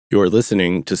You're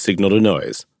listening to Signal to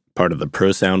Noise, part of the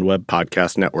Pro Sound Web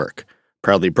Podcast Network,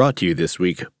 proudly brought to you this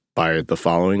week by the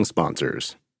following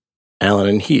sponsors. Allen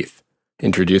and Heath,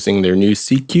 introducing their new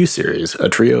CQ series, a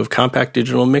trio of compact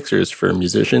digital mixers for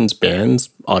musicians, bands,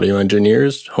 audio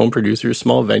engineers, home producers,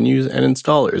 small venues, and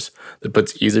installers that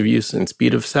puts ease of use and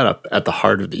speed of setup at the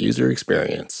heart of the user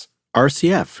experience.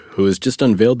 RCF, who has just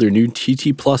unveiled their new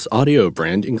TT Plus audio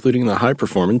brand, including the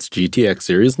high-performance GTX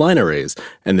series line arrays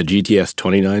and the GTS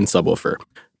 29 subwoofer.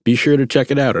 Be sure to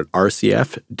check it out at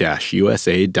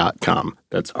rcf-usa.com.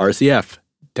 That's rcf-usa.com.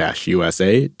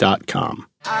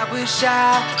 I wish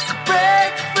I could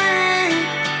break free,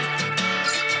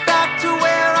 back to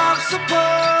where I'm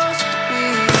supposed to be.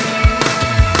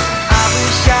 I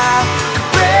wish I could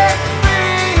break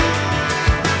free,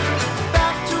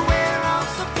 back to where I'm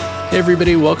supposed to be. Hey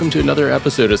everybody, welcome to another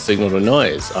episode of Signal to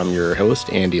Noise. I'm your host,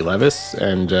 Andy Levis,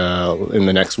 and in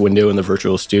the next window in the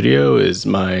virtual studio is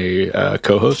my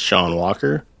co-host, Sean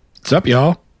Walker. What's up,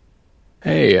 y'all?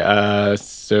 Hey,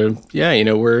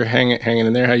 we're hanging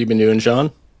in there. How you been doing,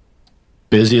 Sean?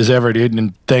 Busy as ever, dude,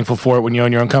 and thankful for it when you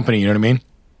own your own company, you know what I mean?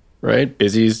 Right?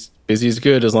 Busy's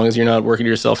good as long as you're not working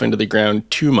yourself into the ground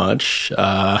too much. Which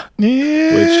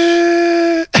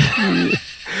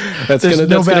that's gonna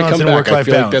come back. I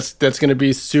feel like that's gonna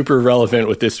be super relevant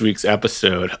with this week's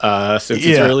episode. Since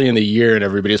it's early in the year and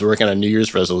everybody's working on New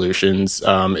Year's resolutions,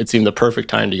 it seemed the perfect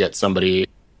time to get somebody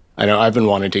I know I've been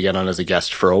wanting to get on as a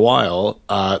guest for a while.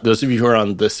 Those of you who are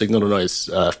on the Signal to Noise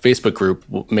Facebook group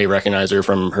may recognize her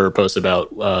from her posts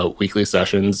about weekly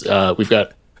sessions. We've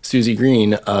got Suzi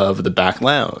Green of the Back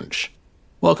Lounge.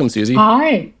 Welcome, Suzi.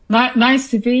 Hi. Nice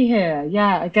to be here.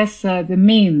 Yeah, I guess the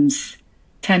memes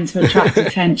tend to attract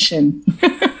attention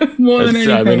more than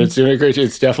anything. I mean, it's doing great.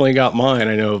 It's definitely got mine.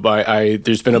 I know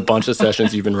there's been a bunch of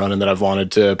sessions you've been running that I've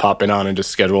wanted to pop in on, and just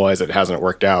schedule-wise it hasn't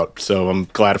worked out. So I'm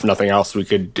glad if nothing else we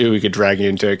could drag you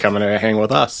into coming to hang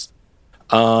with us.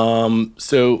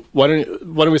 So why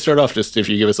don't we start off, just if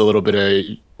you give us a little bit of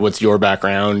what's your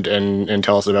background and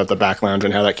tell us about the Back Lounge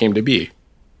and how that came to be.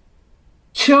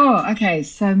 Sure. Okay.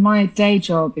 So my day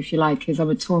job, if you like, is I'm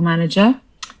a tour manager.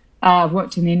 I've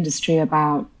worked in the industry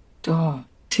about,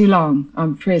 too long.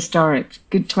 I'm prehistoric,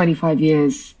 good 25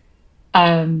 years,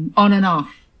 on and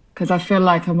off, because I feel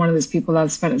like I'm one of those people that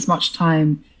have spent as much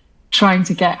time trying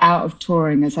to get out of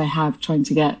touring as I have trying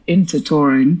to get into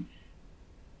touring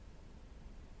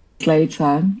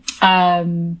later.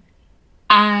 And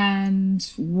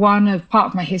part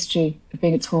of my history of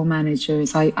being a tour manager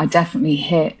is I definitely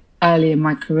hit early in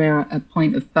my career a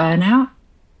point of burnout.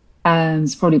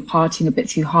 Was probably partying a bit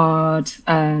too hard,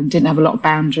 didn't have a lot of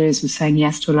boundaries, was saying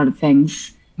yes to a lot of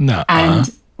things.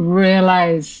 And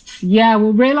realized like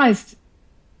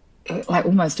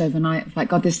almost overnight, like,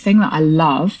 God, this thing that I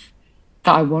love,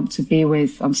 that I want to be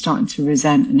with, I'm starting to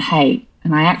resent and hate.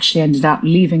 And I actually ended up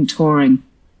leaving touring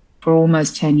for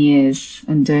almost 10 years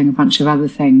and doing a bunch of other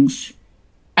things.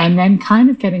 And then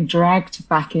kind of getting dragged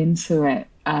back into it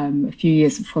a few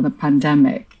years before the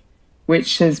pandemic,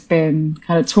 which has been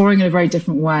kind of touring in a very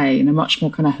different way, in a much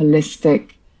more kind of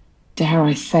holistic, dare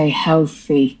I say,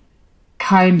 healthy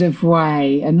kind of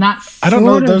way. And that's I don't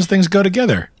know if those things go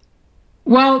together.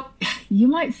 Well, you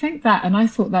might think that, and I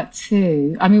thought that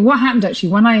too. I mean, what happened actually,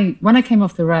 when I came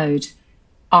off the road,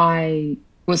 I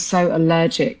was so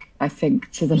allergic, I think,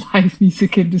 to the live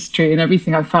music industry and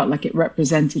everything I felt like it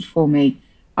represented for me.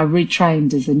 I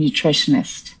retrained as a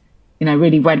nutritionist,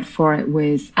 really went for it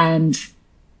and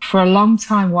for a long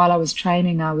time while I was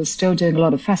training, I was still doing a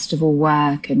lot of festival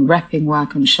work and repping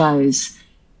work on shows,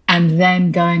 and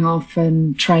then going off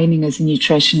and training as a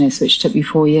nutritionist, which took me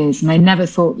 4 years. And I never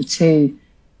thought the two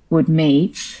would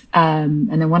meet. And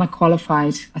then when I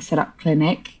qualified, I set up a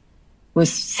clinic.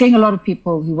 Was seeing a lot of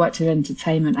people who worked in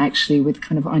entertainment, actually, with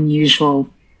kind of unusual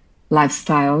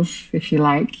lifestyles, if you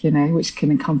like, which can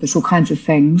encompass all kinds of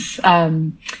things.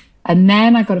 And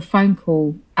then I got a phone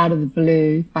call out of the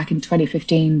blue back in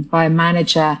 2015 by a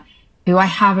manager who I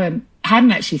hadn't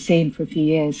actually seen for a few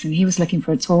years. And he was looking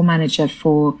for a tour manager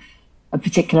for a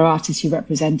particular artist he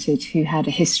represented who had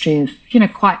a history of,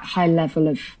 quite high level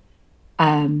of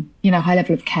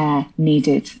care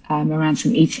needed around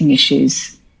some eating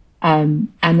issues. And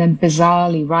then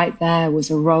bizarrely right there was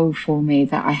a role for me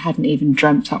that I hadn't even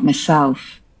dreamt up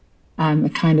myself, a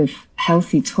kind of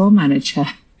healthy tour manager.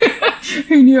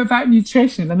 Who knew about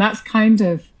nutrition? And that's kind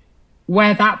of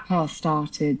where that path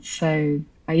started. So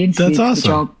I interviewed for the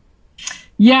job.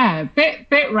 Yeah,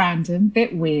 bit random,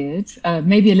 bit weird,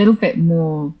 maybe a little bit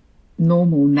more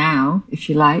normal now, if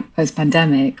you like,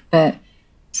 post-pandemic. But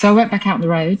so I went back out on the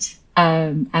road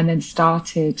And then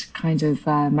started kind of,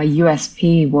 my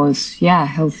USP was,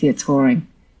 healthier touring,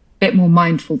 bit more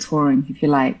mindful touring, if you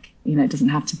like. It doesn't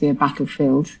have to be a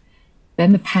battlefield.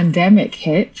 Then the pandemic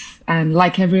hit, and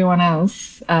like everyone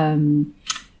else,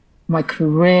 my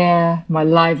career, my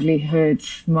livelihood,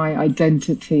 my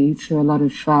identity to a lot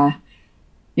of,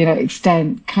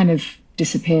 extent kind of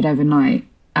disappeared overnight.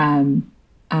 And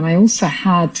I also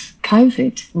had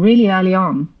COVID really early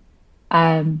on.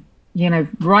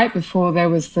 Right before there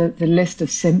was the list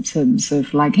of symptoms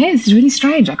of like, hey, this is really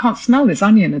strange. I can't smell this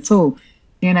onion at all,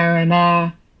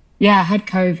 I had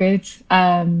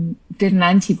COVID, did an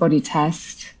antibody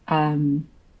test a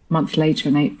month later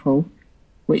in April,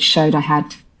 which showed I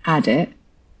had it.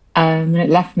 And it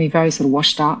left me very sort of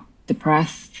washed up,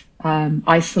 depressed,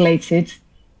 isolated,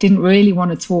 didn't really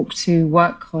want to talk to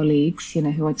work colleagues,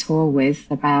 who I tour with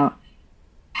about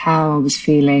how I was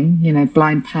feeling,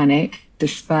 blind panic,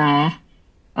 despair,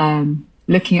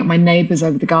 looking at my neighbours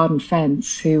over the garden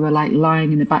fence who were like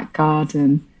lying in the back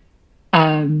garden,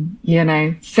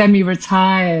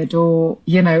 semi-retired or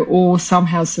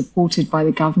somehow supported by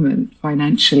the government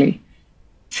financially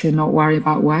to not worry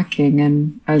about working.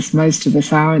 And as most of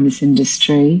us are in this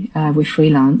industry, we're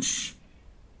freelance,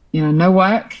 no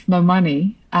work, no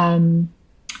money.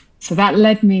 So that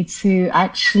led me to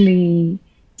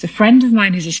it's a friend of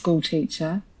mine who's a school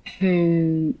teacher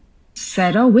who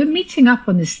said, oh, we're meeting up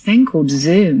on this thing called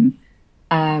Zoom,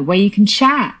 where you can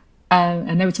chat.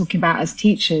 And they were talking about, as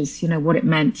teachers, what it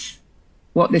meant,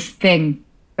 what this thing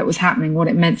that was happening, what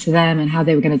it meant to them and how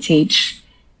they were going to teach.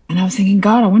 And I was thinking,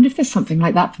 God, I wonder if there's something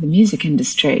like that for the music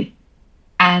industry.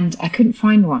 And I couldn't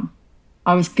find one.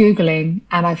 I was Googling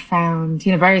and I found,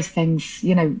 various things,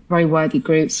 very worthy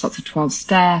groups, lots of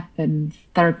 12-step and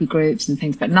therapy groups and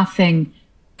things, but nothing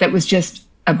that was just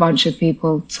a bunch of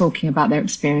people talking about their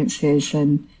experiences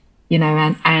and,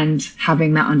 and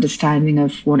having that understanding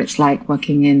of what it's like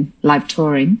working in live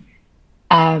touring.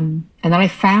 And then I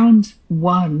found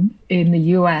one in the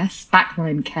US,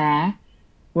 Backline Care,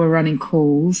 were running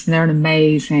calls, and they're an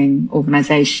amazing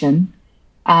organization.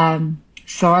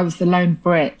 So I was the lone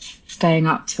Brit staying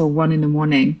up till 1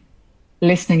 a.m,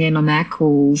 listening in on their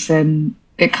calls. And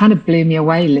it kind of blew me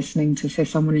away listening to, say,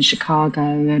 someone in Chicago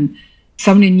and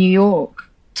someone in New York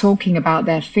talking about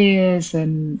their fears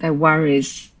and their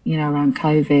worries, around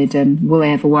COVID and will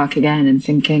they ever work again, and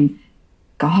thinking,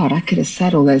 God, I could have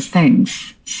said all those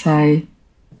things. So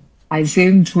I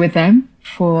Zoomed with them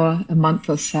for a month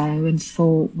or so and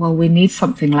thought, well, we need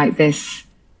something like this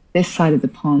side of the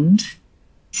pond.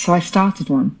 So I started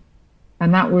one,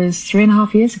 and that was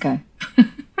 3.5 years ago.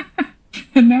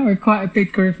 And now we're quite a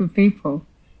big group of people.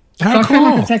 How so I cool. feel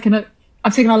like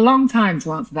I've taken a long time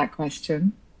to answer that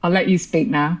question. I'll let you speak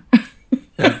now.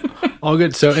 Yeah. All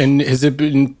good. So, and has it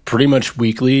been pretty much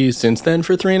weekly since then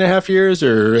for 3.5 years,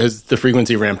 or has the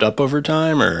frequency ramped up over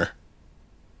time, or?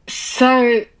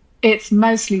 So it's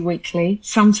mostly weekly.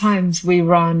 Sometimes we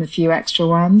run a few extra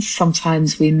ones.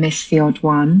 Sometimes we miss the odd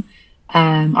one.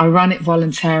 I run it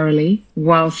voluntarily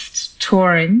whilst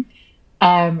touring.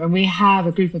 And we have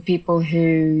a group of people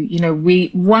who,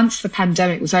 once the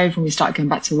pandemic was over and we started going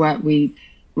back to work, we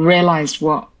realized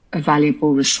what a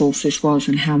valuable resource this was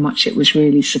and how much it was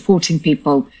really supporting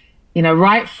people,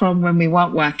 right from when we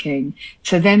weren't working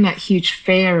to then that huge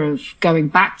fear of going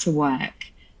back to work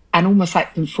and almost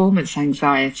like performance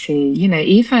anxiety,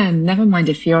 even never mind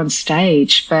if you're on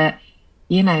stage, but,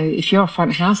 if you're a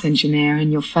front house engineer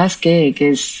and your first gig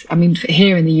is,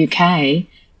 here in the UK,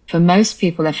 for most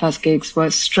people, their first gigs were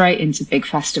straight into big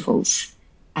festivals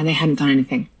and they hadn't done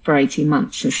anything for 18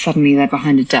 months. And suddenly they're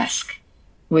behind a desk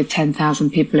with 10,000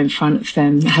 people in front of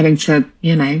them having to,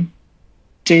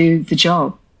 do the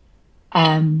job.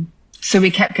 So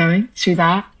we kept going through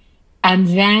that. And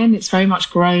then it's very much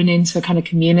grown into a kind of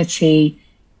community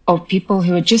of people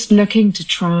who are just looking to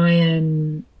try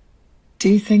and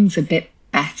do things a bit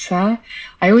better.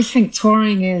 I always think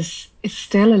touring is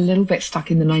still a little bit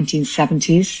stuck in the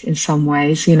 1970s in some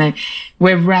ways.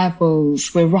 We're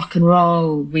rebels, we're rock and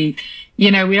roll. We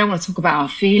don't want to talk about our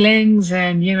feelings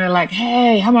and, like,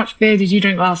 hey, how much beer did you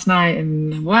drink last night?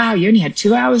 And wow, you only had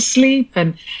 2 hours sleep.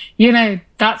 And,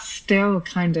 that's still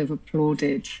kind of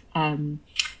applauded. And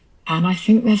I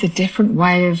think there's a different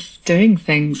way of doing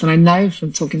things. And I know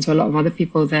from talking to a lot of other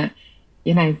people that,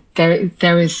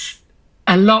 there is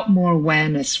a lot more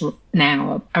awareness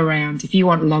now around if you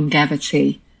want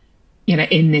longevity,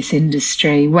 in this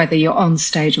industry, whether you're on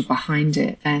stage or behind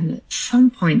it, then at some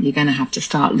point you're going to have to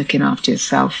start looking after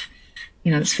yourself,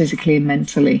 it's physically and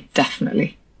mentally,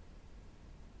 definitely.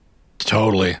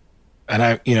 Totally.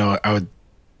 And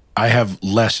I have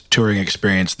less touring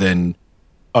experience than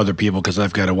other people because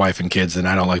I've got a wife and kids and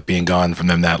I don't like being gone from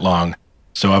them that long.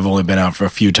 So I've only been out for a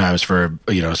few times for,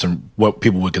 some what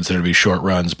people would consider to be short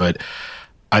runs. But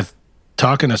I've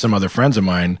talking to some other friends of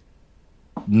mine,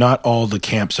 not all the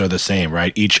camps are the same,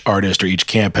 right? Each artist or each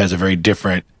camp has a very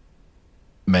different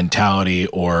mentality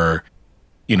or,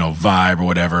 vibe or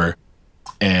whatever.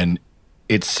 And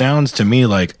it sounds to me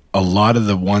like a lot of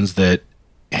the ones that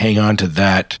hang on to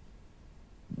that,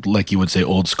 like you would say,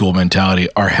 old school mentality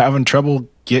are having trouble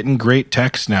getting great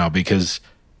texts now because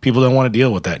people don't want to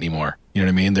deal with that anymore. You know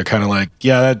what I mean? They're kind of like,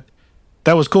 yeah,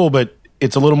 that was cool, but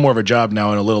it's a little more of a job now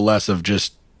and a little less of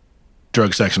just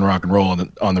drug, sex, and rock and roll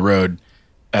on the road.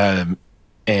 I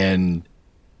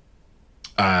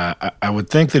would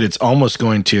think that it's almost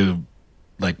going to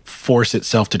like force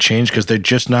itself to change because they're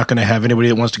just not going to have anybody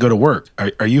that wants to go to work.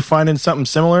 Are you finding something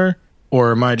similar,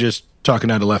 or am I just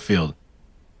talking out of left field?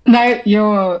 No,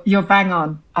 you're bang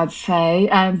on, I'd say.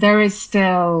 There is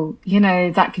still,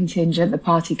 that contingent, the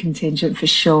party contingent for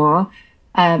sure.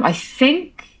 I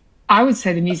think I would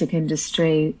say the music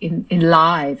industry in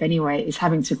live anyway is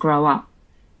having to grow up.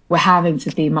 We're having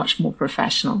to be much more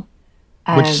professional.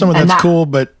 Which some of that's cool,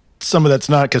 but some of that's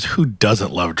not, because who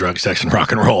doesn't love drug, sex, and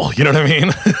rock and roll? You know what I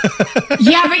mean?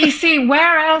 Yeah, but you see,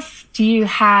 where else do you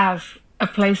have a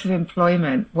place of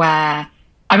employment where,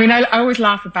 I always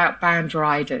laugh about band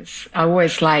riders. I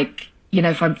always like,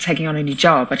 if I'm taking on a new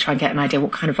job, I try and get an idea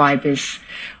what kind of vibe is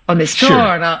on this tour.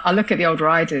 Sure. And I'll look at the old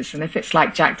riders. And if it's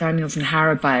like Jack Daniels and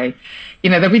Haribo,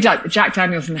 there'll be like the Jack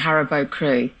Daniels and Haribo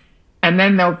crew. And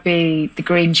then there'll be the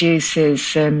green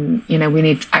juices and, we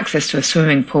need access to a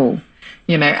swimming pool,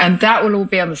 and that will all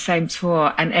be on the same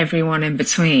tour and everyone in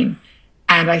between.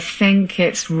 And I think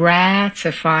it's rare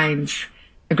to find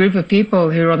a group of people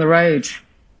who are on the road,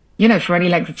 for any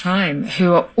length of time,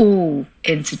 who are all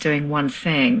into doing one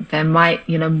thing. There might,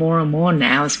 more and more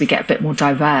now as we get a bit more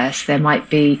diverse, there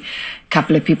might be a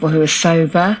couple of people who are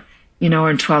sober, or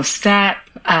in 12-step.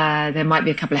 There might be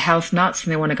a couple of health nuts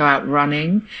and they want to go out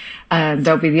running.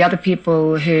 There'll be the other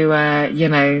people who are,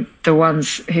 the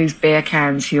ones whose beer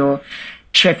cans you're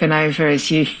tripping over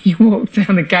as you walk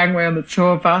down the gangway on the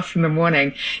tour bus in the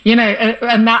morning.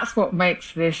 And that's what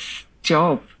makes this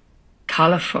job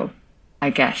colourful, I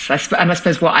guess. And I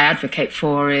suppose what I advocate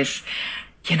for is,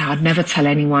 I'd never tell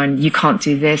anyone, you can't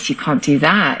do this, you can't do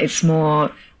that. It's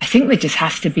more, I think there just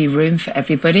has to be room for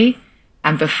everybody.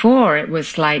 And before, it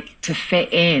was like, to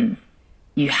fit in,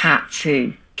 you had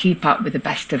to keep up with the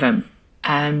best of them.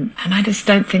 And I just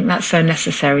don't think that's so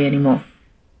necessary anymore.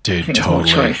 Dude,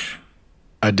 totally.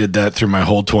 I did that through my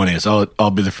whole 20s.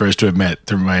 I'll be the first to admit,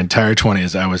 through my entire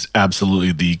 20s, I was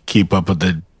absolutely the keep up with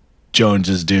the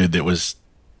Joneses dude that was,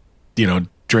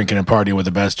 drinking and partying with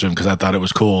the best of them because I thought it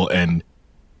was cool. And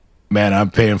man, I'm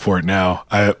paying for it now.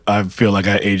 I feel like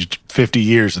I aged 50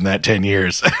 years in that 10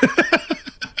 years.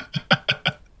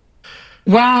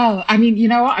 Well, you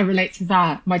know what? I relate to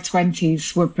that. My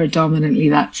 20s were predominantly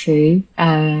that too.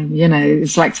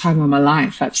 It's like time of my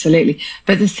life, absolutely.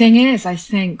 But the thing is, I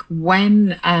think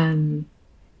when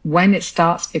it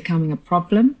starts becoming a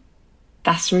problem,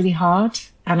 that's really hard.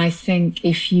 And I think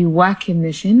if you work in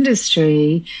this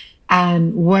industry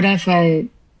and whatever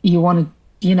you want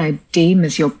to, deem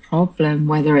as your problem,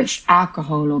 whether it's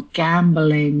alcohol or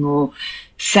gambling or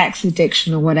sex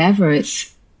addiction or whatever,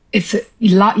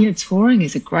 touring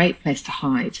is a great place to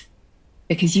hide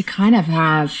because you kind of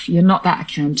you're not that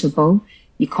accountable.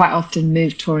 You quite often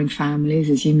move touring families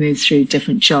as you move through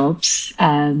different jobs.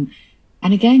 And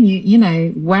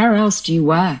again, where else do you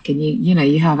work? And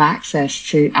you have access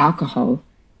to alcohol,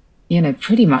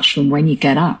 pretty much from when you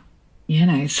get up,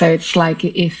 so it's like,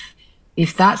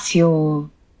 if that's your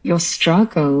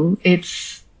struggle,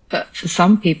 but for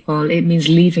some people, it means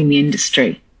leaving the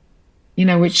industry.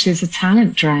 Which is a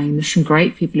talent drain. There's some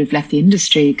great people who've left the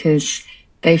industry because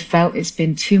they felt it's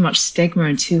been too much stigma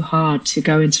and too hard to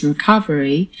go into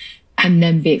recovery and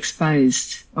then be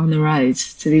exposed on the road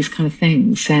to these kind of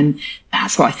things. And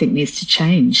that's what I think needs to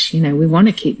change. We want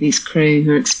to keep these crew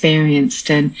who are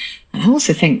experienced. And I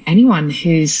also think anyone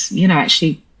who's,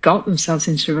 actually got themselves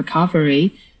into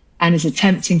recovery and is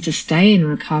attempting to stay in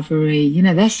recovery,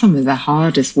 they're some of the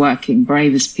hardest working,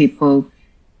 bravest people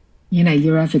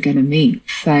you're ever going to meet.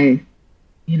 So,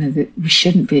 that we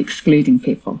shouldn't be excluding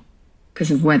people because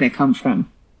of where they come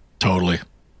from. Totally.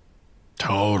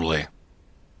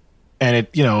 And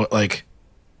it,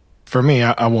 for me,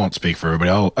 I won't speak for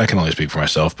everybody. I can only speak for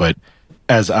myself. But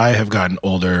as I have gotten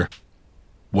older,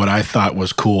 what I thought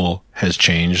was cool has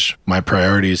changed. My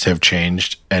priorities have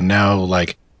changed. And now,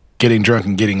 getting drunk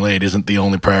and getting laid isn't the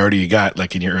only priority you got,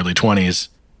 in your early 20s.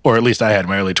 Or at least I had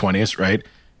my early 20s, right?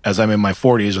 as I'm in my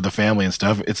 40s with the family and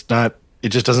stuff, it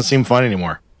just doesn't seem fun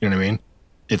anymore. You know what I mean?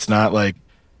 It's not like,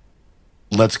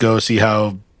 let's go see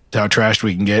how trashed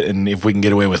we can get and if we can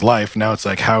get away with life. Now it's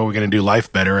like, how are we going to do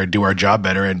life better and do our job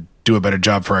better and do a better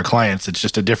job for our clients? It's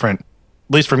just a different, at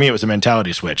least for me, it was a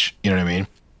mentality switch. You know what I mean?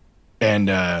 And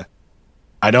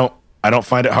I don't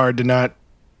find it hard to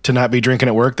not be drinking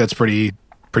at work. That's pretty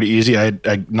easy.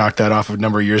 I knocked that off a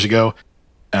number of years ago.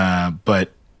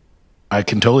 But I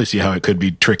can totally see how it could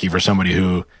be tricky for somebody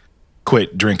who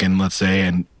quit drinking, let's say,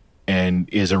 and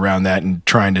is around that and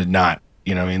trying to not,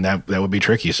 you know what I mean? That would be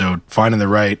tricky. So finding the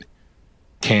right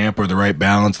camp or the right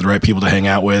balance, the right people to hang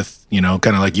out with, you know,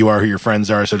 kind of like you are who your friends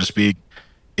are, so to speak,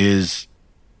 is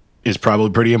probably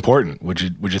pretty important. Would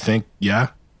you think? Yeah.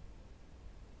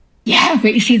 Yeah,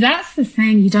 but you see, that's the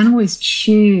thing. You don't always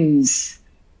choose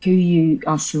who you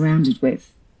are surrounded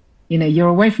with. You know, you're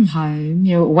away from home,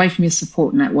 you're away from your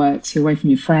support networks, you're away from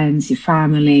your friends, your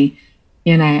family,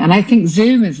 you know, and I think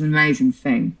Zoom is an amazing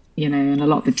thing, you know, and a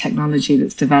lot of the technology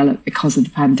that's developed because of the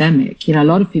pandemic. You know, a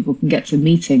lot of people can get to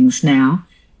meetings now,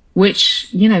 which,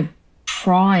 you know,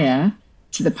 prior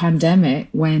to the pandemic,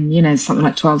 when, you know, something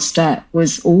like 12 Step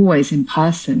was always in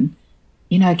person.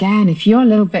 You know, again, if you're a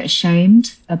little bit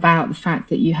ashamed about the fact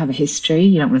that you have a history,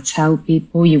 you don't want to tell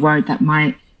people, you're worried that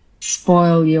might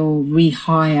spoil your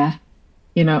rehire,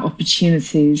 you know,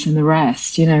 opportunities and the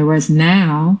rest, you know, whereas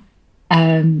now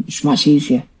it's much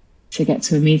easier to get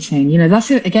to a meeting. You know,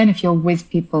 that's it, again, if you're with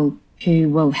people who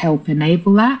will help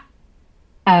enable that.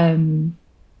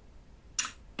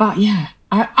 But yeah,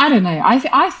 I don't know.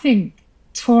 I think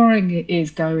touring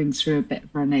is going through a bit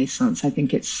of a renaissance. I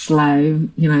think it's slow.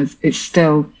 You know, it's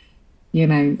still, you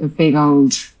know, a big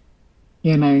old,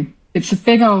 you know, it's a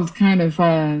big old kind of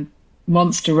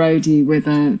monster roadie with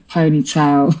a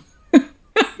ponytail,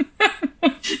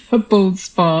 a bald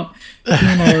spot,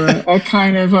 you know, a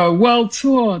kind of a world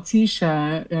tour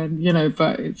T-shirt, and you know,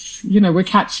 but it's, you know, we're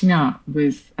catching up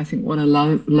with, I think, what a lot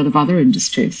of other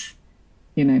industries,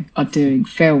 you know, are doing.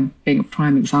 Film being a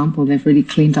prime example, they've really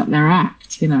cleaned up their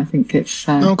act. You know, I think it's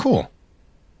cool.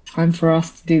 Time for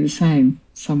us to do the same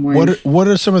some way. What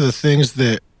are some of the things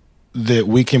that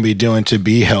we can be doing to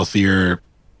be healthier?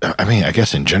 I mean, I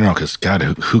guess in general, because God,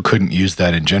 who couldn't use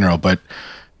that in general? But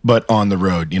on the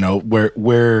road, you know,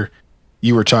 where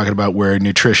you were talking about where a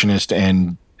nutritionist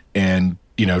and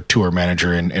you know, tour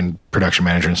manager and production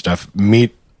manager and stuff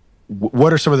meet.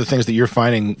 What are some of the things that you're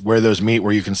finding where those meet,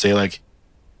 where you can say, like,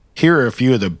 here are a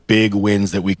few of the big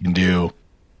wins that we can do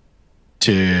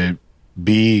to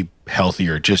be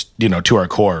healthier, just, you know, to our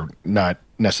core, not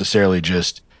necessarily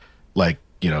just like,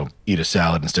 you know, eat a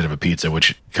salad instead of a pizza,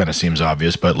 which kind of seems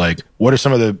obvious, but like, what are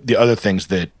some of the other things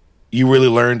that you really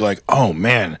learned, like, oh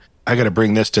man, I got to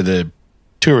bring this to the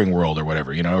touring world or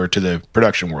whatever, you know, or to the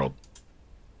production world?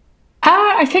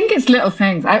 I think it's little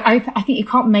things. I think you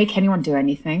can't make anyone do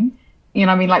anything. You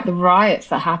know, I mean, like the riots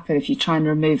that happen if you try and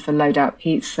remove the load-out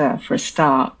pizza for a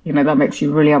start, you know, that makes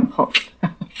you really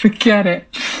unpopular. Forget it.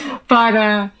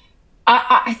 But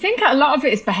I think a lot of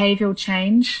it is behavioral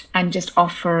change and just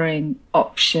offering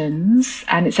options.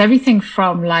 And it's everything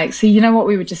from like, so you know what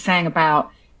we were just saying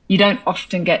about, you don't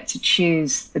often get to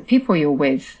choose the people you're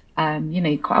with. You know,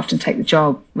 you quite often take the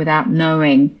job without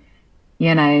knowing,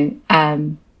 you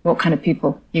know, what kind of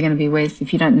people you're going to be with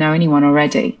if you don't know anyone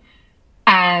already.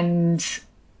 And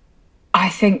I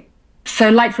think,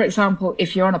 so like, for example,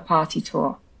 if you're on a party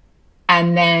tour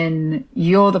and then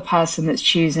you're the person that's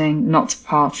choosing not to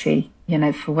party, you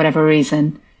know, for whatever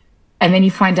reason, and then you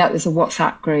find out there's a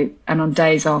WhatsApp group and on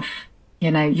days off,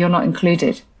 you know, you're not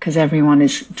included because everyone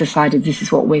has decided this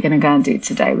is what we're going to go and do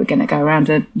today. We're going to go around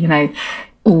to, you know,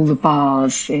 all the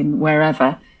bars in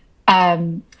wherever.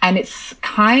 And it's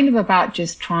kind of about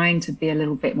just trying to be a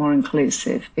little bit more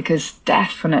inclusive, because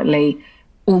definitely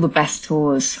all the best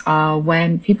tours are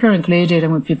when people are included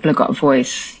and when people have got a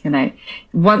voice. You know,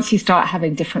 once you start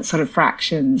having different sort of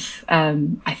fractions,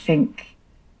 I think,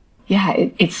 yeah,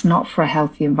 it's not for a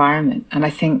healthy environment. And I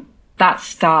think that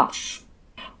starts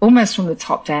almost from the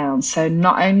top down. So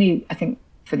not only, I think,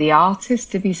 for the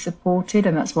artist to be supported,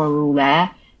 and that's why we're all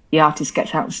there. The artist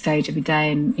gets out on stage every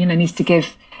day and, you know, needs to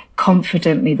give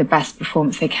confidently the best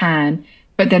performance they can.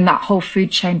 But then that whole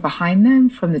food chain behind them,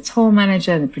 from the tour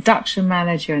manager and the production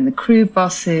manager and the crew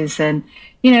bosses and,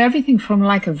 you know, everything from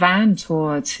like a van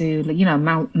tour to, you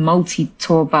know,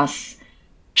 multi-tour bus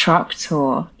truck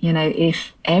tour, you know,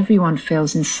 if everyone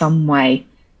feels in some way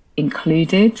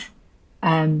included,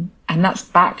 and that's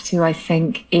back to, I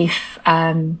think, if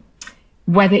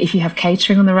you have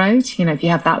catering on the road, you know, if you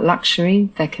have that luxury,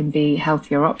 there can be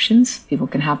healthier options. People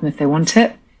can have them if they want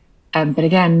it. But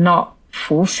again, not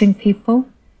forcing people.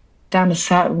 down a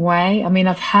certain way. I mean,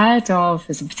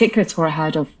 there's a particular tour I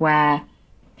heard of where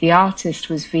the artist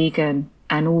was vegan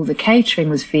and all the catering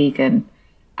was vegan.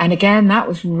 And again, that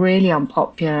was really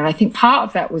unpopular. And I think part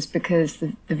of that was because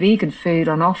the vegan food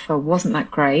on offer wasn't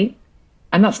that great.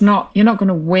 And you're not going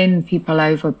to win people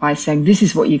over by saying, this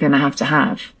is what you're going to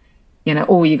have,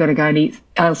 or you're going to go and eat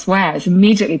elsewhere. It's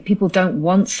immediately people don't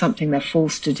want something they're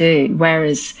forced to do.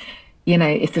 Whereas,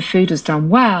 if the food was done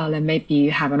well and maybe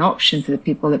you have an option for the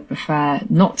people that prefer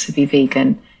not to be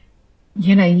vegan,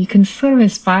 you can sort of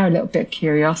inspire a little bit of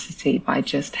curiosity by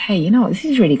just, hey, this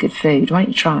is really good food. Why don't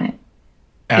you try it?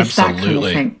 Absolutely. It's that kind of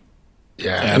thing.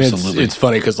 Yeah, absolutely. And it's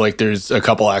funny because like there's a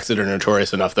couple acts that are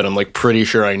notorious enough that I'm like pretty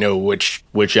sure I know which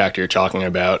act you're talking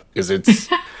about, because it's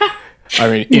I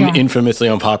mean infamously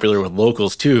unpopular with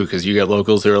locals too, because you get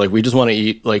locals who are like, we just want to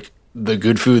eat like the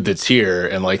good food that's here,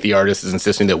 and like the artist is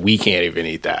insisting that we can't even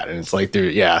eat that, and it's like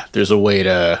there's a way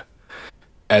to,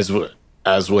 as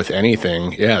with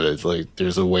anything,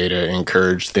 there's a way to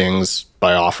encourage things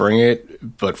by offering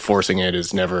it, but forcing it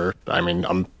is never. I mean,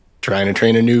 I'm trying to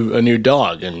train a new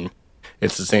dog, and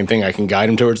it's the same thing. I can guide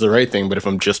him towards the right thing, but if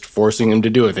I'm just forcing him to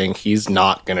do a thing, he's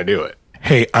not going to do it.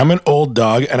 Hey, I'm an old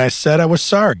dog, and I said I was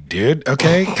sorry, dude.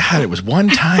 Okay? God, it was one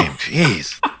time.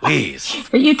 Jeez, please.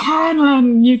 But you can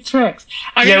learn new tricks.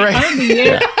 Right.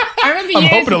 I'm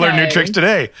hoping to learn new tricks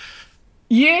today.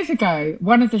 Years ago,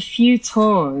 one of the few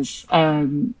tours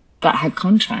that had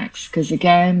contracts, because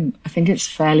again, I think it's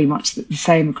fairly much the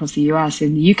same across the US.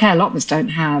 In the UK, allotments don't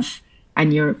have,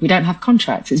 and Europe, we don't have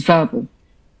contracts. It's verbal.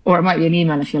 Or it might be an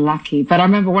email if you're lucky. But I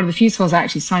remember one of the few tours I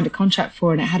actually signed a contract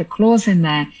for, and it had a clause in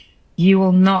there: you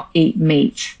will not eat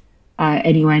meat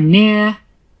anywhere near,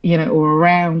 or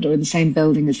around or in the same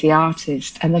building as the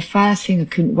artist. And the first thing I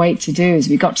couldn't wait to do is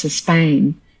we got to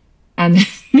Spain, and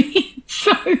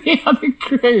so the other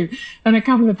crew and a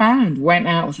couple of band went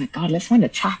out. I was like, God, let's find a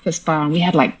tapas bar. And we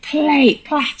had like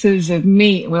platters of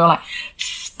meat, and we were like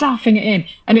stuffing it in.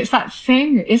 And it's that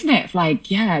thing, isn't it?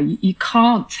 Like, you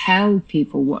can't tell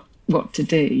people what to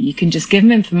do. You can just give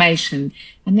them information,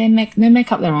 and they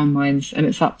make up their own minds, and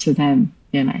it's up to them,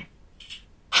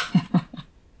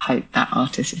 Hope that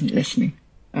artist isn't listening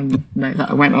and know that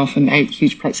I went off and ate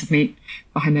huge plates of meat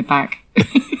behind their back.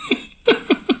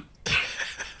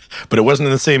 But it wasn't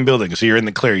in the same building, so you're in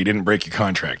the clear. You didn't break your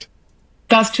contract.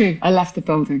 That's true. I left the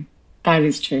building. That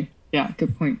is true. Yeah,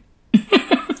 good point.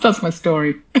 That's my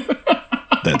story.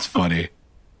 That's funny.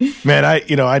 Man,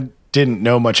 I didn't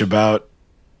know much about,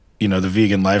 the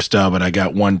vegan lifestyle, but I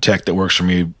got one tech that works for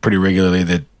me pretty regularly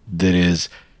that is,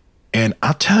 and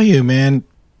I'll tell you, man,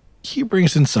 he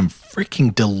brings in some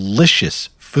freaking delicious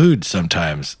food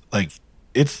sometimes. Like,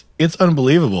 it's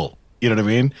unbelievable. You know what I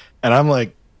mean? And I'm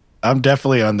like, I'm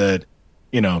definitely on the,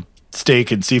 steak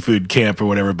and seafood camp or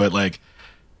whatever, but like,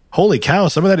 holy cow,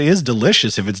 some of that is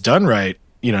delicious if it's done right.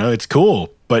 It's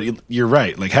cool. But you're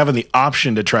right. Like, having the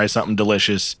option to try something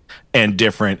delicious and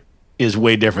different is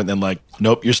way different than like,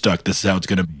 nope, you're stuck. This is how it's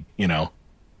going to be,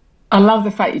 I love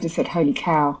the fact you just said, holy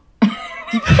cow.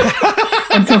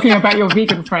 I'm talking about your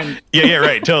vegan friend. Yeah,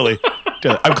 right. Totally.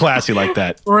 I'm classy like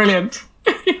that. Brilliant.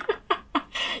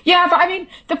 Yeah, but I mean,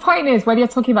 the point is, whether you're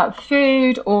talking about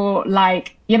food or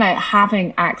like,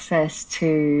 having access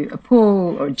to a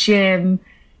pool or a gym,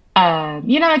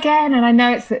 again, and I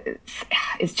know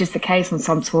it's just the case on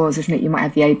some tours, isn't it? You might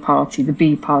have the A party, the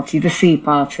B party, the C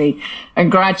party,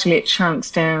 and gradually it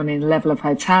chunks down in level of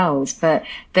hotels. But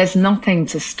there's nothing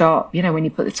to stop, when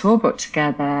you put the tour book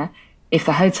together, if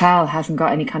the hotel hasn't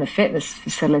got any kind of fitness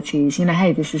facilities,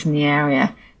 hey, this is in the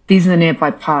area. These are the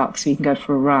nearby parks, so you can go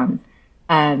for a run.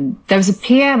 There was a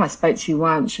PM I spoke to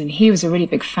once, and he was a really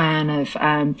big fan of,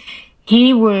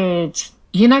 he would,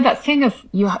 that thing of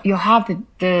you'll have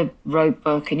the road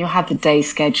book and you'll have the day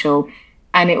schedule,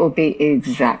 and it will be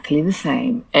exactly the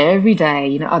same every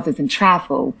day, other than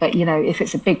travel. But, if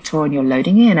it's a big tour and you're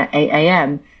loading in at 8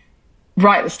 a.m.,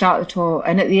 right at the start of the tour,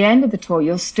 and at the end of the tour,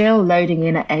 you're still loading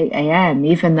in at 8 a.m.,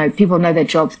 even though people know their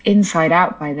jobs inside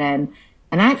out by then,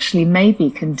 and actually maybe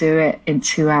can do it in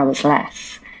 2 hours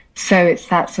less. So it's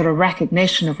that sort of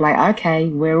recognition of like, okay,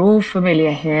 we're all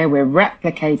familiar here. We're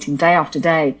replicating day after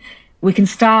day. We can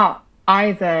start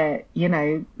either,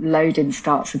 load-in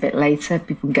starts a bit later.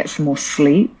 People can get some more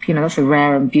sleep. That's a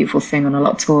rare and beautiful thing on a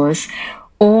lot of tours.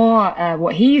 Or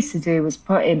what he used to do was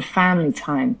put in family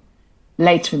time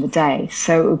later in the day.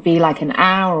 So it would be like an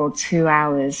hour or 2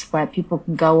 hours where people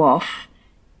can go off,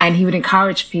 and he would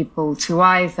encourage people to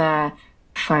either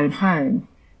phone home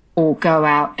or go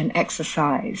out and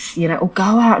exercise, or go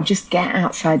out and just get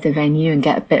outside the venue and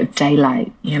get a bit of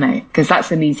daylight, because that's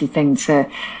an easy thing to,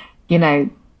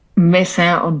 miss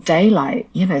out on daylight,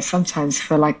 sometimes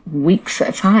for like weeks at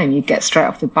a time. You get straight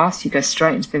off the bus, you go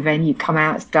straight into the venue, you come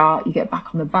out, it's dark, you get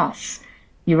back on the bus,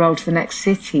 you roll to the next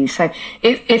city. So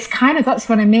it's kind of, that's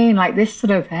what I mean, like this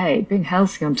sort of, hey, being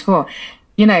healthy on tour,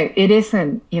 it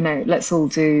isn't, let's all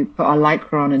put our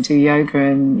lycra on and do yoga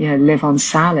and, live on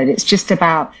salad. It's just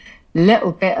about a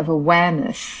little bit of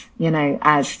awareness,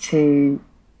 as to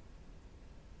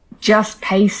just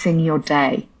pacing your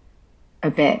day a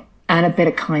bit, and a bit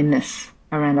of kindness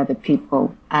around other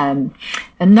people.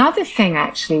 Another thing,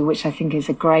 actually, which I think is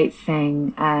a great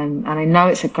thing, and I know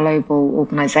it's a global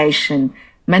organization,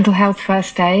 mental health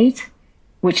first aid,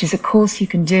 which is a course you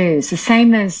can do. It's the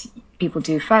same as people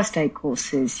do first aid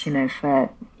courses, for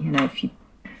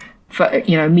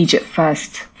immediate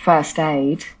first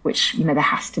aid, which, there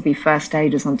has to be first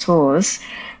aiders on tours.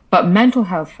 But mental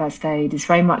health first aid is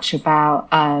very much about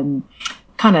kind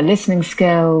of listening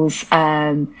skills,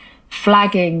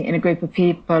 flagging in a group of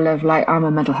people of like, I'm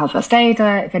a mental health first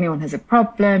aider. If anyone has a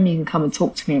problem, you can come and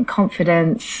talk to me in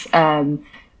confidence.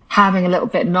 Having a little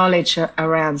bit of knowledge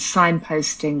around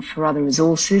signposting for other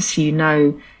resources,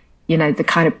 so the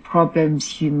kind of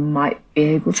problems you might be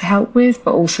able to help with,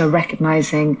 but also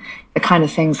recognizing the kind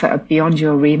of things that are beyond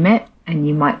your remit, and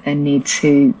you might then need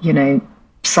to,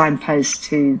 signpost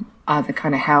to other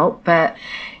kind of help. But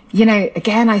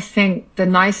again, I think the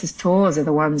nicest tours are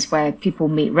the ones where people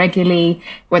meet regularly,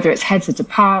 whether it's heads of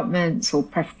departments or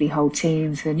preferably whole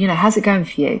teams. And, how's it going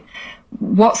for you?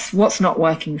 What's not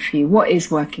working for you? What is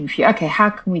working for you? Okay,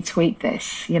 how can we tweak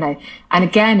this? And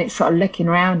again, it's sort of looking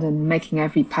around and making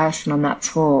every person on that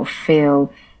tour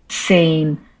feel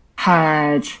seen,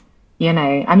 heard,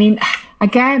 I mean,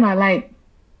 again,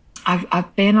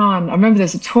 I've been on, I remember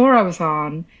there's a tour I was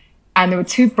on, and there were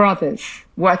two brothers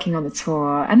working on the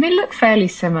tour, and they look fairly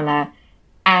similar.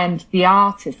 And the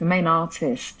main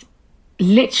artist,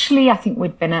 literally, I think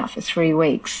we'd been out for 3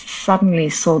 weeks,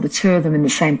 suddenly saw the two of them in the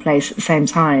same place at the same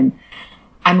time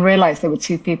and realized there were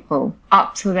two people.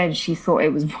 Up till then, she thought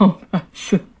it was one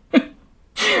person,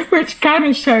 which kind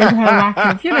of showed her lack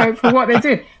of, for what they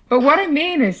did. But what I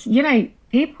mean is,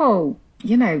 people,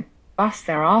 bust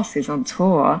their asses on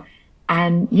tour,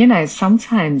 and,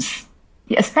 sometimes,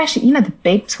 especially, the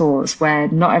big tours where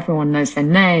not everyone knows their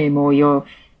name, or you're,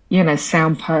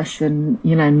 sound person,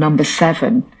 number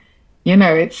 7,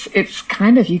 it's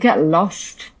kind of, you get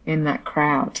lost in that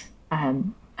crowd.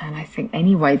 And I think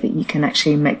any way that you can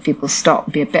actually make people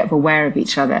stop, be a bit of aware of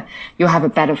each other, you'll have a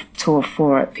better tour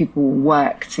for it. People will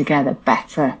work together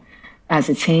better as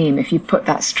a team if you put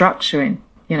that structure in,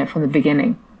 from the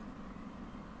beginning.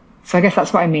 So I guess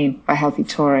that's what I mean by healthy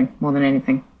touring more than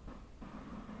anything.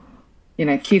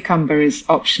 Cucumber is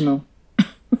optional.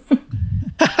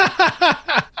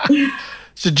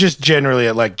 So just generally,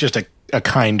 like, just a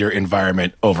kinder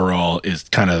environment overall is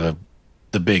kind of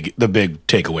the big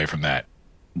takeaway from that.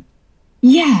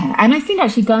 Yeah, and I think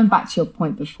actually going back to your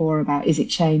point before about is it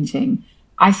changing,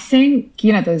 I think,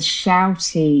 those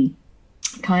shouty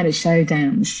kind of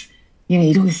showdowns,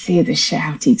 you'd always see the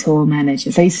shouty tour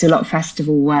managers. I used to do a lot of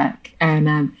festival work,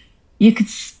 and you could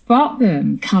spot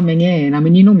them coming in. I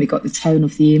mean, you normally got the tone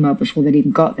of the email before they'd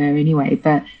even got there anyway,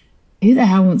 but who the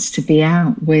hell wants to be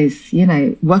out with,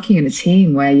 working in a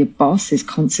team where your boss is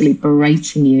constantly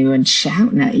berating you and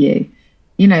shouting at you?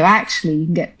 Actually, you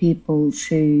can get people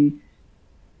to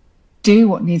do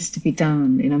what needs to be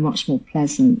done in a much more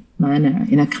pleasant manner,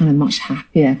 in a kind of much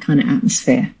happier kind of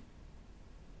atmosphere.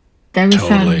 There was,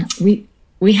 totally.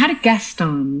 We had a guest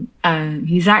on.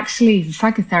 He's a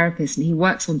psychotherapist, and he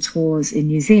works on tours in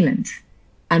New Zealand.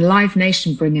 And Live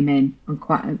Nation bring him in on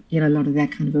quite a lot of their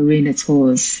kind of arena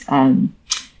tours.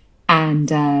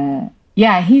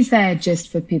 He's there just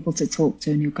for people to talk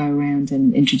to, and he'll go around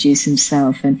and introduce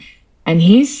himself. And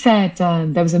he said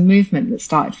there was a movement that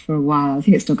started for a while, I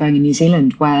think it's still going in New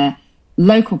Zealand, where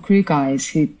local crew guys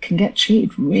who can get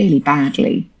treated really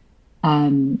badly,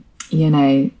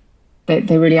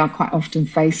 they really are quite often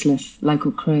faceless,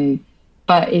 local crew.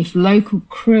 But if local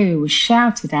crew was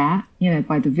shouted at,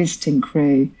 by the visiting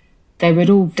crew, they would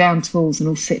all down tools and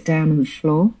all sit down on the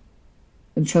floor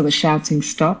until the shouting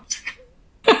stopped.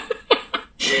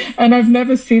 And I've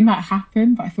never seen that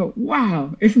happen, but I thought,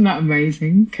 wow, isn't that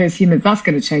amazing? Because, that's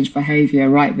going to change behavior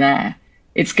right there.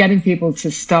 It's getting people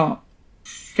to stop,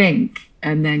 think,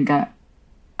 and then go,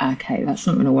 okay, that's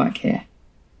not going to work here.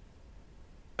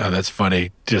 Oh, that's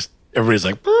funny. Just everybody's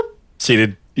like, boop,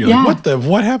 seated. You're like,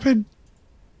 what happened?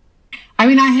 I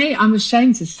mean, I'm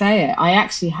ashamed to say it. I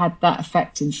actually had that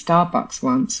effect in Starbucks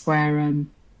once where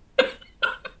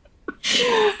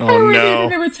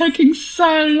they were taking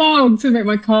so long to make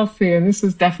my coffee, and this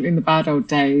was definitely in the bad old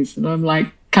days. And I'm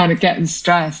like, kind of getting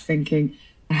stressed, thinking,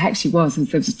 I actually was. And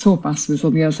so the tour bus was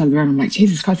on the other side of the road. I'm like,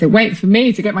 Jesus Christ, they're waiting for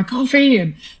me to get my coffee.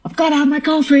 And I've got to have my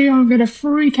coffee or I'm going to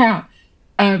freak out.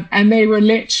 And they were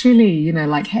literally, you know,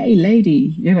 like, hey,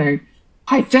 lady, you know,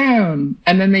 pipe down.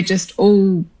 And then they just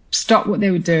all stopped what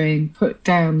they were doing, put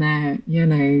down their, you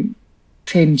know,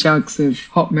 tin jugs of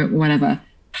hot milk or whatever,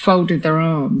 folded their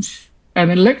arms, and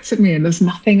then looked at me, and there's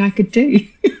nothing I could do.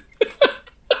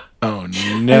 Oh,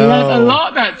 I no. learned a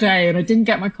lot that day, and I didn't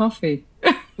get my coffee.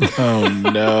 Oh,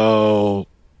 no.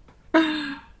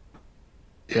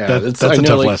 Yeah, That's a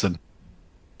tough lesson.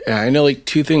 Yeah, I know, like,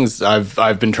 two things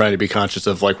I've been trying to be conscious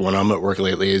of, like, when I'm at work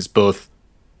lately is both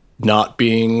not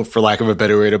being, for lack of a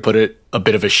better way to put it, a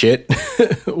bit of a shit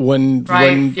when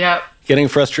getting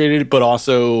frustrated, but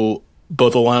also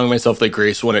both allowing myself the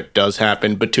grace when it does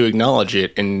happen, but to acknowledge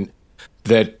it, and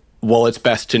that while it's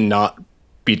best to not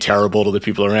be terrible to the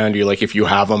people around you, like if you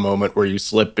have a moment where you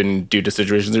slip and due to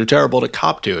situations that are terrible, to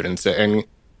cop to it and say, and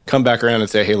come back around and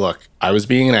say, hey, look, I was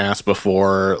being an ass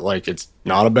before. Like, it's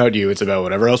not about you. It's about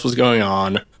whatever else was going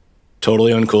on.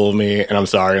 Totally uncool of me. And I'm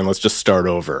sorry. And let's just start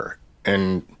over.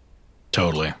 And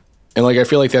totally. And like, I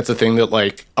feel like that's a thing that,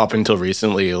 like, up until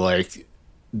recently, like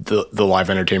the live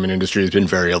entertainment industry has been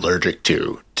very allergic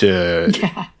to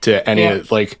any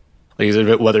like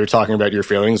whether you're talking about your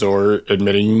feelings or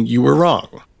admitting you were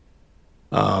wrong.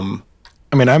 I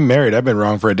mean, I'm married. I've been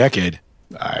wrong for a decade.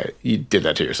 You did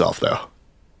that to yourself, though.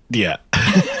 Yeah.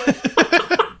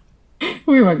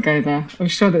 We won't go there. I'm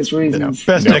sure there's reasons.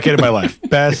 Best decade of my life.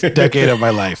 Best decade of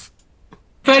my life.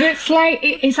 But it's like,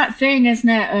 it's that thing, isn't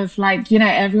it, of like, you know,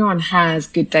 everyone has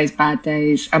good days, bad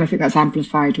days. And I think that's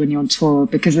amplified when you're on tour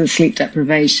because of the sleep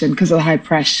deprivation, because of the high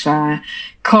pressure,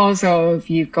 because of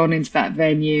you've gone into that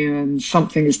venue and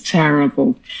something is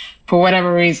terrible. For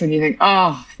whatever reason, you think,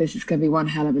 oh, this is going to be one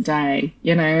hell of a day,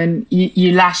 you know, and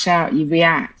you lash out, you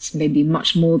react maybe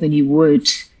much more than you would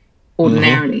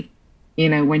ordinarily, you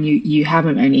know, when you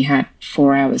haven't only had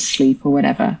 4 hours sleep or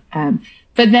whatever.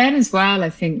 But then as well, I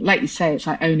think, like you say, it's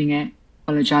like owning it,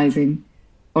 apologizing,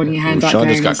 holding your hand up. Sean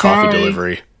just got coffee sorry.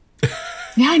 delivery.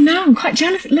 Yeah, I know. I'm quite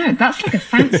jealous. Look, that's like a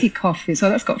fancy coffee, so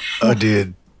that's got. Oh,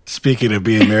 dude. Speaking of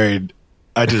being married,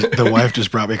 the wife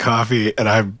just brought me coffee, and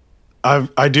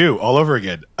I do all over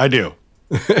again. I do.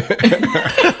 That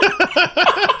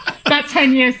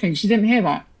 10-year thing. She didn't hear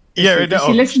that. Yeah,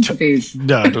 She listened to these.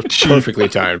 No, Perfectly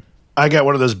timed. I got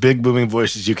one of those big booming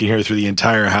voices you can hear through the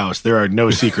entire house. There are no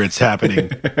secrets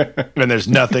happening. And there's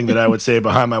nothing that I would say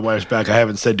behind my wife's back I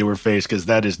haven't said to her face, because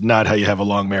that is not how you have a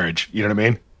long marriage. You know what I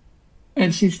mean?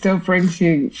 And she still brings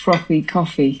you frothy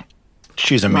coffee.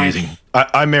 She's amazing.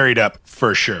 I married up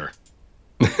for sure.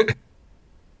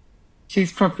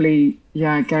 She's probably,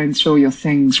 going through all your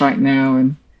things right now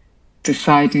and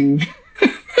deciding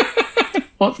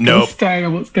what's going to stay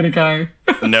and what's going to go.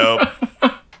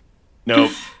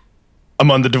 Nope. I'm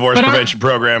on the divorce prevention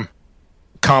program.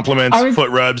 Compliments,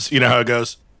 foot rubs, you know how it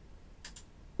goes.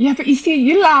 Yeah, but you see,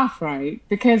 you laugh, right?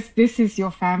 Because this is your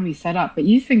family set up. But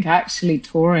you think actually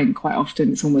touring, quite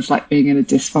often, it's almost like being in a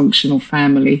dysfunctional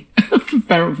family, for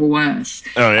better or for worse.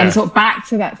 Oh, yeah. And it's sort of back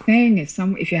to that thing. If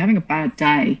you're having a bad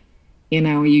day, you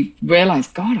know, you realize,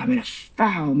 God, I'm in a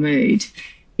foul mood,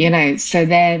 you know, so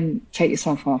then take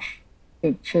yourself off,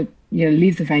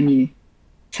 leave the venue.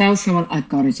 Tell someone, I've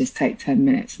got to just take 10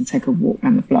 minutes and take a walk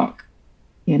around the block.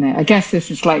 You know, I guess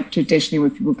this is like traditionally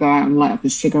when people go out and light up a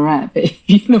cigarette, but if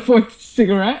you can avoid the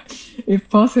cigarette, if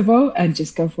possible, and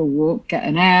just go for a walk, get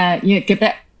an air, get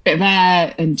a bit of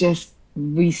air and just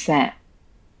reset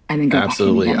and then go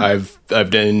Absolutely. back in again. I've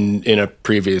been in a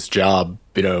previous job,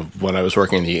 you know, when I was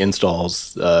working in the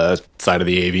installs side of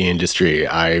the AV industry,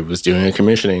 I was doing a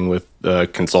commissioning with a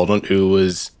consultant who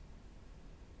was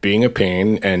being a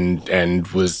pain and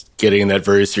was getting that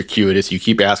very circuitous, you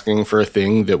keep asking for a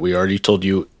thing that we already told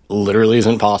you literally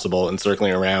isn't possible, and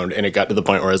circling around. And it got to the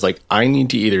point where I was like, I need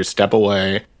to either step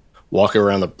away, walk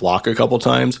around the block a couple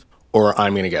times, or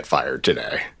I'm going to get fired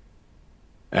today.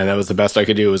 And that was the best I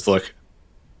could do, was look,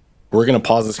 we're going to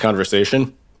pause this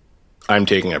conversation. I'm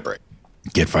taking a break.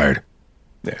 Get fired.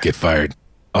 Yeah. Get fired.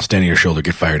 I'll stand on your shoulder.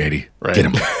 Get fired, Eddie. Right. Get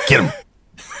him. Get him.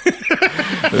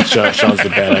 Sean's the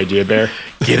bad idea bear.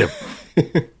 Get him.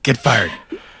 Get fired.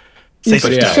 Say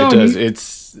but yeah, Sean,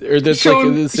 it does.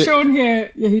 Sean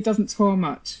here, he doesn't tour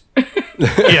much.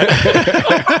 Yeah.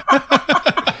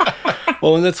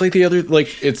 Well, and that's like the other,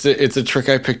 like, it's a trick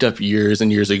I picked up years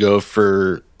and years ago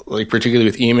for, like, particularly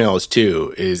with emails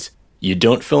too, is you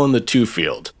don't fill in the to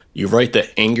field. You write the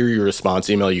angry response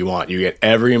email you want. You get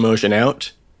every emotion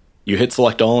out, you hit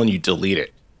select all, and you delete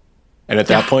it. And at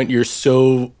that point, you're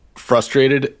so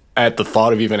frustrated at the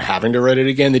thought of even having to write it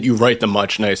again that you write the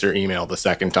much nicer email the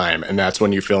second time, and that's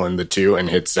when you fill in the 2 and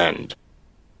hit send.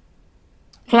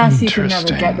 Plus, you can never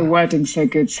get the wording so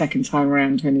good second time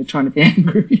around when you're trying to be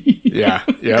angry. Yeah.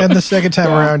 And the second time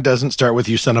around doesn't start with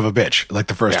 "you son of a bitch" like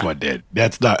the first one did.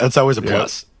 That's always a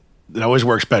plus. It always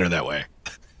works better that way.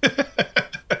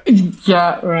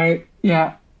 Yeah, right.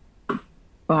 Yeah.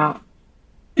 Wow.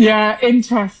 Yeah,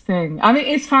 interesting. I mean,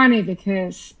 it's funny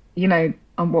because, you know,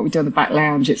 on what we do on the back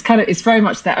lounge, it's very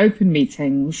much the open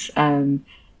meetings. You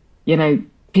know,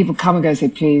 people come and go, say,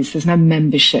 please, there's no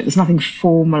membership. There's nothing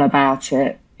formal about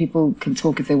it. People can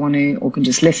talk if they want to, or can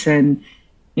just listen.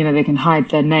 You know, they can hide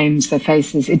their names, their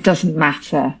faces. It doesn't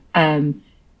matter.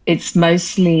 It's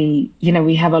mostly, you know,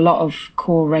 we have a lot of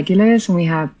core regulars and we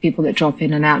have people that drop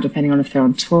in and out depending on if they're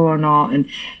on tour or not. And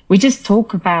we just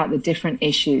talk about the different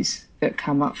issues that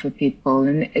come up for people.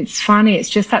 And it's funny, it's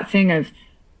just that thing of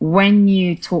when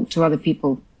you talk to other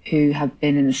people who have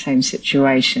been in the same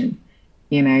situation,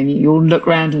 you know, and you all look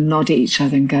around and nod at each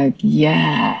other and go,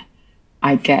 yeah,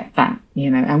 I get that,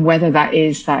 you know, and whether that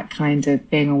is that kind of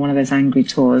being on one of those angry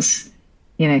tours,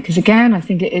 you know, because again, I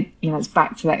think it, you know, it's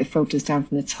back to that, it filters down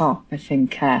from the top. I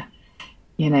think,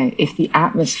 you know, if the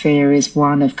atmosphere is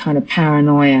one of kind of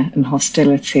paranoia and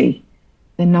hostility,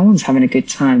 then no one's having a good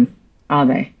time, are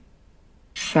they?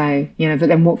 So, you know, but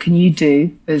then what can you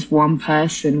do as one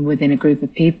person within a group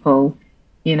of people,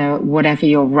 you know, whatever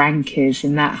your rank is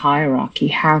in that hierarchy,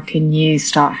 how can you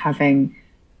start having,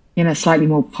 you know, slightly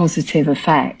more positive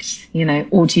effect, you know,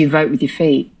 or do you vote with your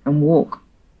feet and walk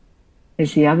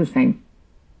is the other thing.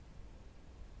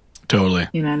 Totally.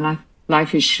 You know,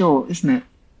 life is short, isn't it?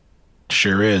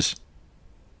 Sure is.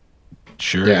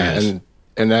 Sure is.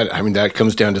 And that, I mean, that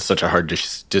comes down to such a hard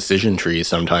decision tree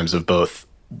sometimes of both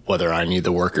whether I need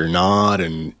the work or not,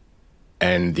 and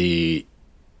the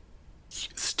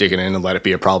stick it in and let it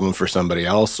be a problem for somebody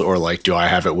else, or like, do I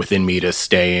have it within me to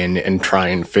stay in and try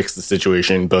and fix the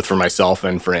situation both for myself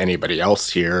and for anybody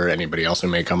else here, anybody else who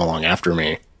may come along after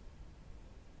me?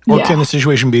 Or can the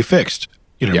situation be fixed?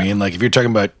 You know what I mean? Like if you're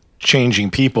talking about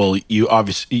changing people, you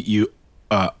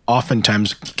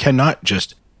oftentimes cannot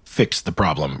just fix the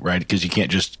problem, right? Because you can't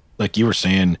just, like you were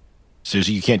saying, Suzi,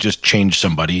 you can't just change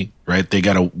somebody, right? They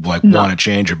got to want to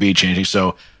change or be changing.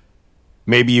 So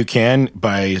maybe you can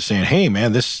by saying, hey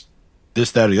man, this,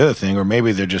 that, or the other thing. Or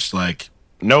maybe they're just like,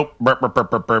 nope, burp, burp, burp,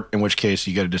 burp, burp, in which case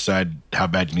you got to decide how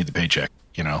bad you need the paycheck,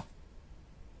 you know?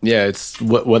 Yeah, it's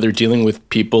whether dealing with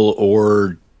people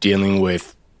or dealing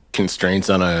with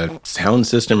constraints on a sound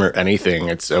system or anything.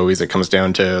 It comes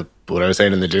down to what I was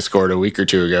saying in the Discord a week or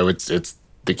two ago. It's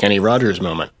the Kenny Rogers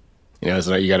moment. You know, it's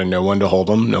like you got to know when to hold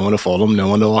them, know when to fold them,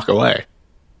 know when to walk away.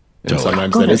 And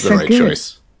sometimes that is the right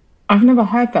choice. I've never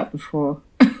heard that before.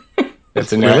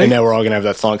 And now we're all going to have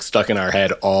that song stuck in our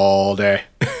head all day.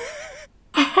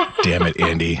 Damn it,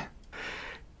 Andy.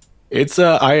 It's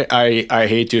I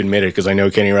hate to admit it because I know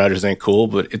Kenny Rogers ain't cool,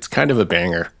 but it's kind of a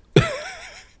banger.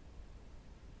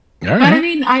 All right. But I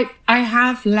mean, I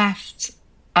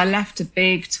left a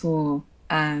big tour.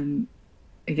 Again,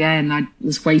 I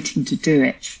was waiting to do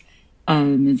it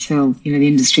until, you know, the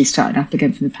industry started up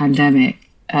again from the pandemic.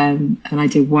 And I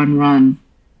did one run.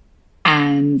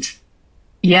 And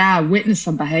yeah, I witnessed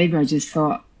some behavior. I just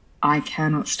thought, I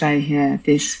cannot stay here.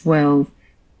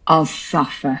 I'll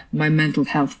suffer. My mental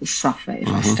health will suffer if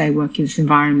I stay working in this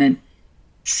environment.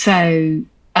 So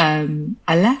I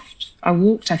left. I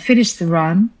walked. I finished the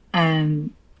run.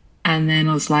 And then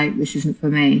I was like, this isn't for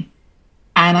me.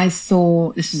 And I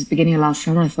thought, this was the beginning of last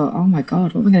summer, I thought, oh my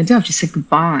God, what am I going to do? I've just said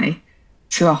goodbye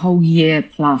to a whole year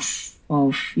plus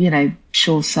of, you know,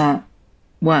 short cert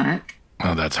work.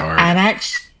 Oh, that's hard. And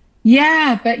actually,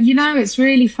 yeah, but you know, it's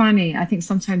really funny. I think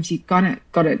sometimes you got it,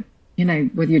 you know,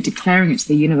 whether you're declaring it to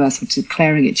the universe or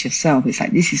declaring it to yourself, it's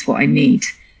like, this is what I need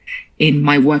in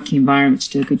my working environment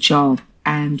to do a good job.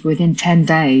 And within 10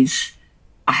 days,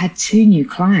 I had 2 new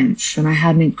clients and I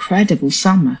had an incredible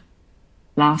summer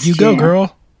last year. You go,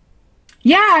 girl.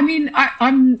 Yeah, I mean,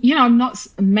 I'm not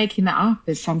making that up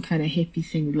as some kind of hippie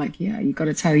thing of like, yeah, you got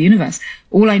to tell the universe.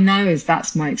 All I know is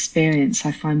that's my experience.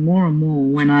 I find more and more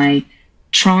when I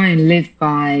try and live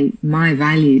by my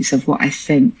values of what I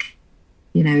think,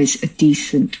 you know, is a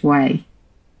decent way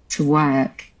to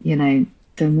work, you know,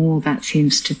 the more that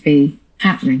seems to be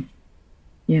happening,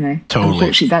 you know. Totally.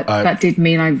 Unfortunately, that did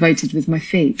mean I voted with my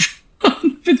feet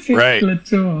on the particular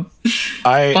tour.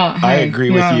 I agree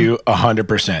with you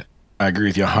 100%. I agree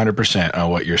with you 100% on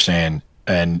what you're saying.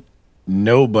 And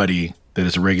nobody that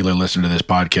is a regular listener to this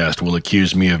podcast will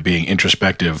accuse me of being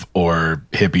introspective or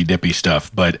hippy dippy stuff.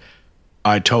 But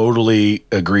I totally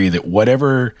agree that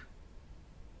whatever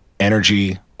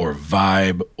energy or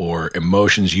vibe or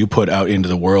emotions you put out into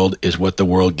the world is what the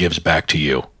world gives back to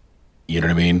you. You know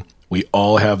what I mean? We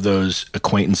all have those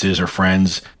acquaintances or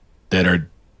friends that are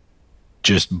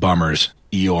just bummers,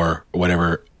 Eeyore, or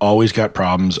whatever. Always got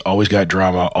problems, always got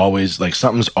drama, always like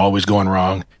something's always going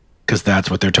wrong because that's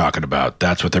what they're talking about.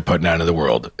 That's what they're putting out into the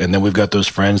world. And then we've got those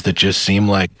friends that just seem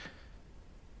like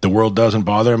the world doesn't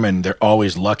bother them and they're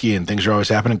always lucky and things are always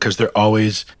happening because they're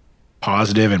always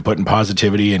positive and putting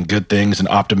positivity and good things and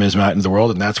optimism out into the world,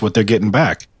 and that's what they're getting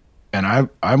back. And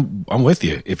I'm with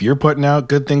you. If you're putting out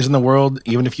good things in the world,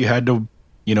 even if you had to,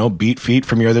 beat feet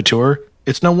from your other tour,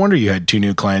 it's no wonder you had 2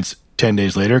 new clients 10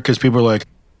 days later because people are like,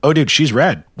 "Oh, dude, she's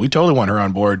rad. We totally want her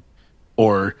on board."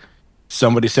 Or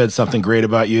somebody said something great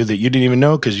about you that you didn't even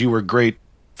know because you were great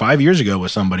 5 years ago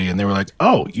with somebody, and they were like,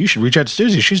 "Oh, you should reach out to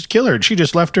Suzi. She's a killer, and she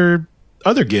just left her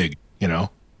other gig."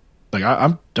 Like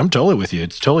I'm totally with you.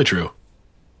 It's totally true.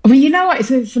 Well, you know what?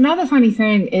 It's another funny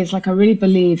thing is like I really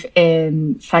believe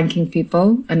in thanking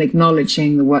people and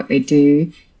acknowledging the work they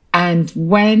do. And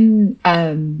when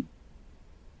I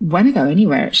go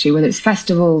anywhere, actually, whether it's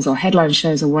festivals or headline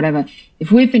shows or whatever,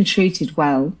 if we've been treated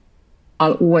well,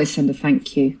 I'll always send a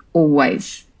thank you,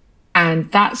 always. And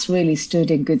that's really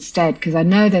stood in good stead because I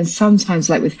know then sometimes,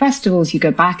 like with festivals, you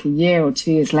go back a year or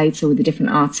 2 years later with a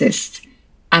different artist.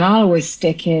 And I'll always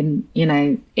stick in,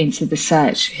 into the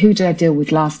search, who did I deal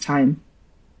with last time?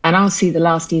 And I'll see the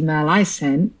last email I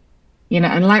sent,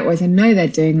 and likewise, I know they're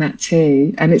doing that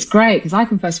too. And it's great because I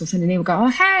can first of all send an email, go, "Oh,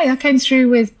 hey, I came through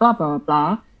with blah, blah,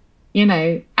 blah,"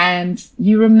 and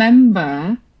you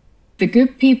remember the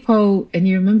good people and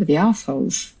you remember the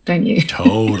assholes, don't you?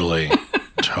 Totally.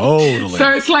 Totally. So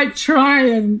it's like try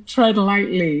and tread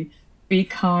lightly. Be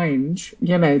kind,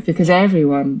 because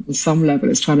everyone at some level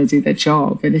is trying to do their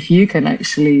job. And if you can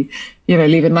actually,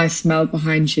 leave a nice smell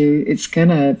behind you, it's going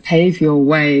to pave your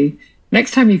way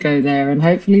next time you go there and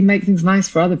hopefully make things nice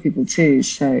for other people too.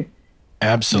 So,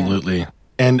 absolutely. Yeah.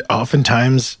 And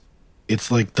oftentimes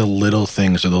it's like the little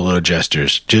things or the little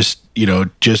gestures, just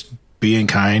being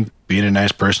kind, being a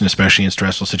nice person, especially in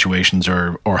stressful situations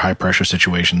or high pressure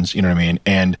situations, you know what I mean?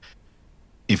 And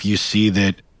if you see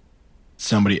that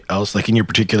somebody else, like in your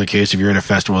particular case, if you're at a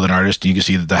festival with an artist, you can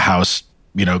see that the house,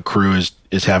 crew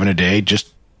is having a day,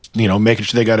 just, making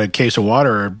sure they got a case of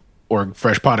water or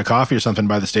fresh pot of coffee or something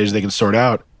by the stage they can sort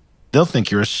out. They'll think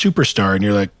you're a superstar. And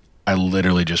you're like, I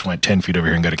literally just went 10 feet over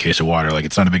here and got a case of water. Like,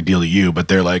 it's not a big deal to you, but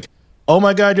they're like, "Oh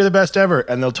my God, you're the best ever."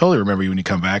 And they'll totally remember you when you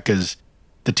come back because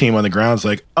the team on the ground's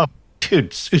like, "Oh,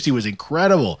 dude, Suzi was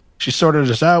incredible. She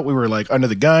sorted us out. We were like under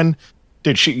the gun.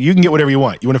 Dude, you can get whatever you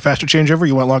want. You want a faster changeover?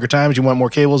 You want longer times? You want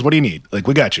more cables? What do you need? Like,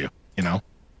 we got you,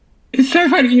 It's so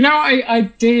funny. I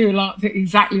do like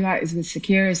exactly that is with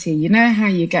security. You know how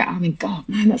you get, God,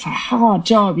 man, that's a hard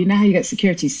job. You know how you get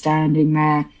security standing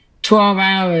there 12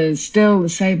 hours, still the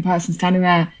same person standing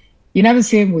there. You never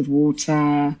see them with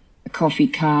water, a coffee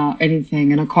cup,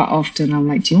 anything. And quite often I'm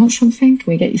like, "Do you want something?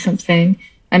 Can we get you something?"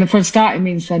 And for a start, it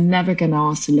means they're never going to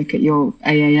ask to look at your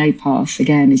AAA pass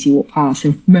again as you walk past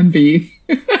and remember you.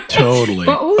 Totally.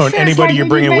 But also, or anybody you're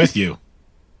bringing with you.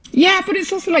 Yeah, but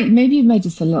it's also like maybe you made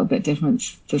just a little bit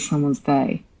difference to someone's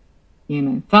day.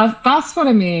 That's what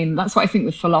I mean. That's what I think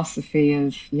the philosophy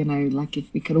of, like if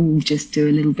we could all just do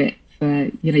a little bit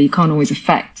for, you can't always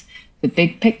affect the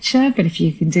big picture, but if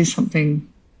you can do something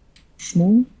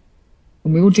small,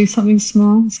 and we all do something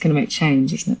small, it's going to make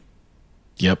change, isn't it?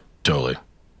 Yep, totally.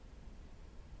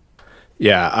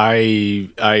 Yeah,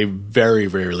 I very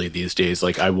rarely these days,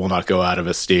 like I will not go out of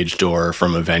a stage door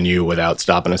from a venue without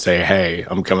stopping to say, "Hey,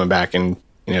 I'm coming back in,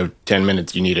 10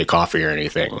 minutes. You need a coffee or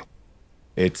anything."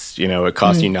 It's, it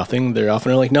costs you nothing. They're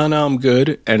often like, no, I'm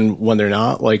good. And when they're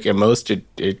not, like at most,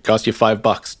 it costs you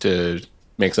 $5 to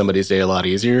make somebody's day a lot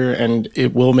easier, and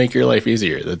it will make your life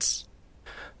easier. That's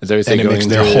as I always say, going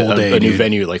their whole day, a new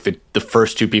venue, like the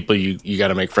first 2 people you got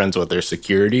to make friends with, their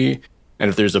security. And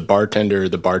if there's a bartender,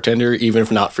 the bartender, even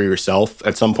if not for yourself,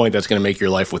 at some point that's going to make your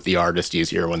life with the artist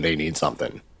easier when they need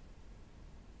something.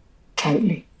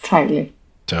 Totally.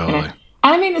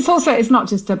 It's not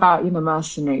just about,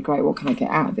 mercenary, great, what can I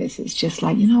get out of this? It's just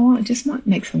like, it just might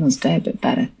make someone's day a bit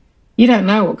better. You don't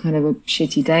know what kind of a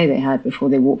shitty day they had before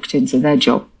they walked into their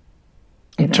job.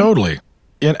 Totally.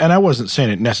 And I wasn't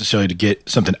saying it necessarily to get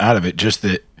something out of it, just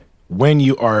that when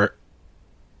you are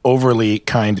overly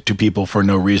kind to people for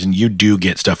no reason, you do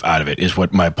get stuff out of it, is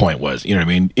what my point was. You know what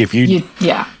I mean? If you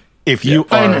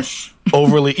are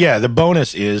overly, the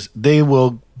bonus is they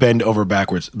will bend over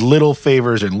backwards. Little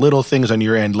favors and little things on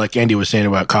your end, like Andy was saying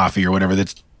about coffee or whatever,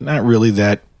 that's not really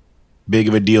that big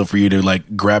of a deal for you to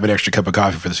like grab an extra cup of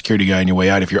coffee for the security guy on your way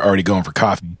out if you're already going for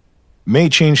coffee, may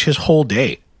change his whole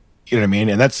day. You know what I mean?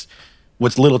 And that's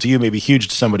what's little to you may be huge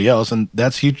to somebody else, and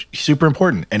that's huge, super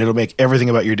important, and it'll make everything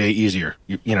about your day easier.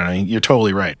 You know what I mean? You're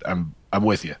totally right. I'm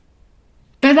with you.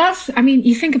 But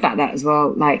you think about that as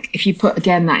well. Like, if you put,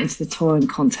 again, that into the touring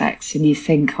context and you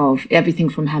think of everything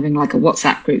from having like a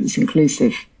WhatsApp group that's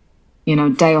inclusive,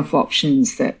 day off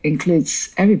options that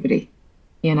includes everybody,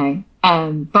 but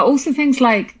also things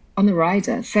like on the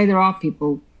rider, say there are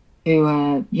people who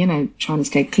are, trying to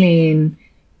stay clean,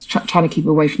 trying to keep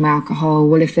away from alcohol.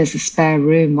 Well, if there's a spare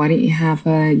room, why don't you have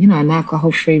an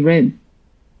alcohol-free room?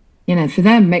 For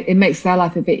them, it makes their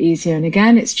life a bit easier. And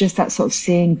again, it's just that sort of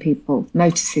seeing people,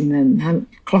 noticing them,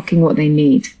 clocking what they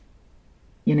need.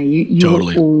 You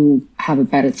Totally. will all have a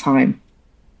better time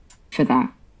for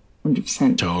that,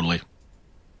 100%. Totally.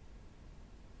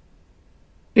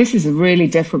 This is a really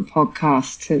different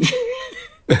podcast to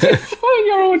some of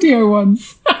your audio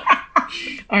ones.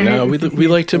 No, we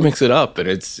like to mix it up, and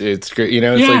it's great.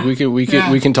 It's like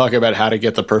we can talk about how to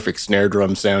get the perfect snare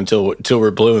drum sound till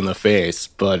we're blue in the face,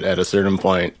 but at a certain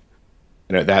point,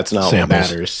 that's not Samples. what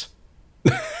matters.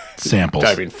 Samples.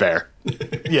 I mean, fair.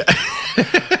 Yeah.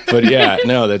 But yeah,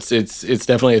 no, it's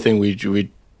definitely a thing we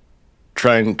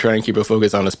try and keep a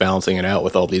focus on, us balancing it out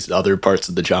with all these other parts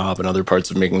of the job and other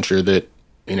parts of making sure that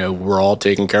we're all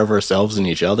taking care of ourselves and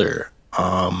each other.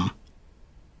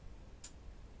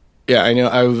 Yeah, I know.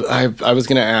 I was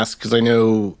going to ask, because I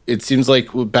know it seems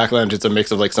like with Backlounge, it's a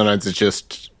mix of like sometimes it's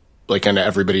just like kind of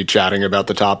everybody chatting about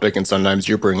the topic, and sometimes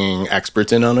you're bringing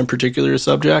experts in on a particular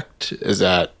subject. Is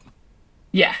that?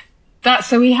 Yeah.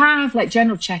 So we have like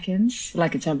general check-ins,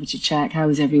 like a temperature check, how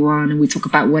is everyone, and we talk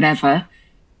about whatever.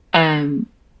 And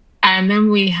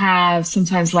then we have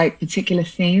sometimes like particular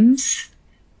themes.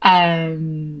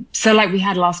 So like we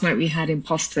had last night, we had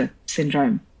imposter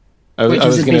syndrome. I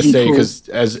was going to say, because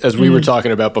as we were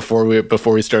talking about before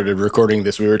we started recording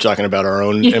this, we were talking about our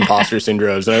own imposter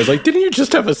syndromes, and I was like, "Didn't you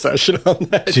just have a session on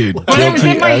that, dude?" Guilty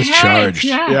as charged.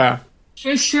 Yeah,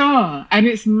 for sure. And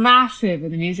it's massive in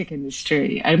the music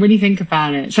industry. And when you think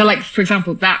about it, so like for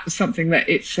example, that was something that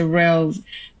it's a real.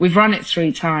 We've run it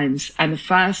 3 times, and the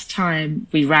first time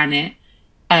we ran it,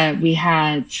 we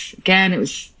had, again, it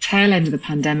was tail end of the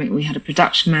pandemic. We had a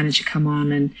production manager come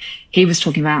on, and he was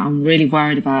talking about, I'm really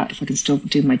worried about if I can still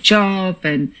do my job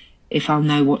and if I'll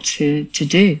know what to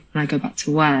do when I go back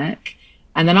to work.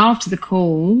 And then after the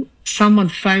call, someone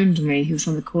phoned me who was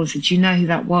on the call and said, do you know who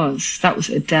that was? That was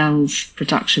Adele's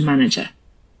production manager.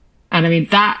 And I mean,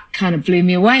 that kind of blew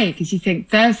me away, because you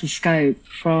think there's the scope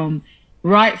from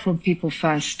people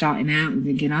first starting out and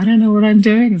thinking, I don't know what I'm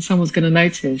doing, and someone's going to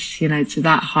notice, to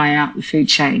that high up the food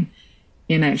chain,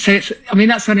 So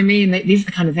that's what I mean. These are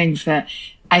the kind of things that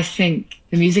I think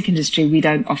the music industry, we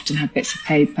don't often have bits of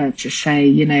paper to say,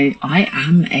 I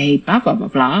am a blah, blah, blah,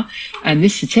 blah. And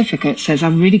this certificate says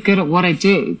I'm really good at what I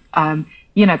do. Quite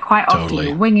often Totally.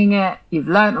 You're winging it. You've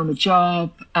learned on the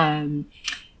job. So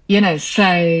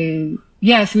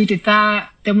we did that.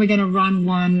 Then we're going to run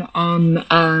one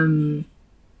on,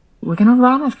 we're going to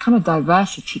run a kind of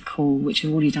diversity call, which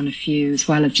we've already done a few as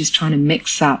well, of just trying to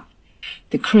mix up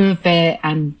the crew a bit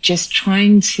and just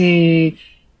trying to,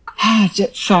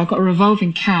 so I've got a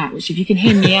revolving cat, which if you can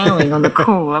hear meowing on the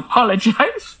call, I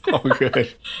apologise. Oh,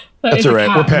 good. That's all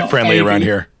right. We're pet friendly around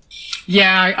here.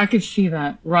 Yeah, I could see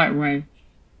that right away.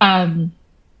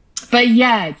 But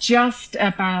yeah, just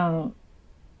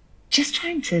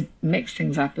trying to mix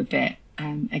things up a bit.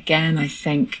 Again, I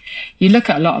think you look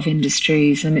at a lot of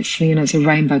industries and it's, it's a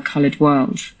rainbow coloured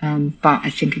world. But I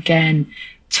think, again,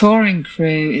 touring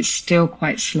crew is still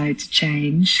quite slow to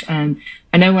change.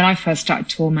 I know when I first started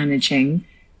tour managing,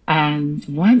 there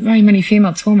weren't very many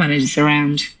female tour managers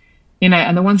around,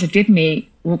 and the ones I did meet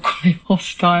were quite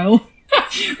hostile,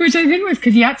 which I think was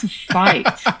because you had to fight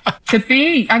to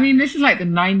be. I mean, this is like the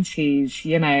 90s,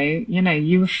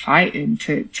 you were fighting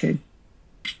to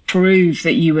prove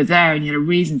that you were there and you had a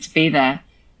reason to be there.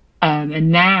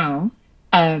 And now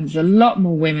there's a lot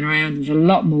more women around. There's a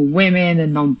lot more women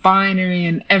and non-binary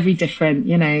and every different,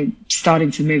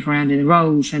 starting to move around in the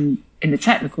roles and in the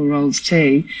technical roles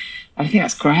too. I think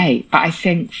that's great. But I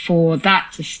think for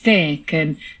that to stick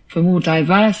and for more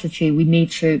diversity, we need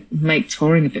to make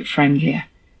touring a bit friendlier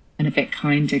and a bit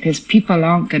kinder, because people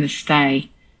aren't going to stay.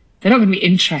 They're not going to be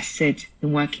interested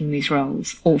in working these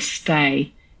roles or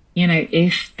stay,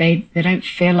 if they don't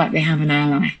feel like they have an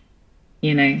ally,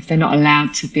 if they're not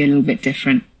allowed to be a little bit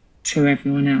different to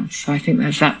everyone else. So I think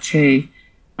there's that too.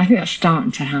 I think that's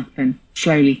starting to happen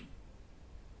slowly.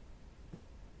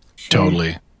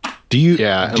 Totally. Do you?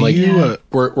 Yeah, and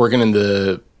working in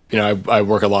the, I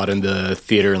work a lot in the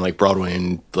theater and like Broadway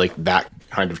and like that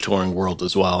kind of touring world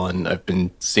as well, and I've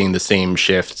been seeing the same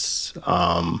shifts,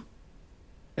 and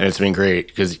it's been great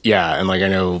because and like I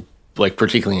know, like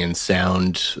particularly in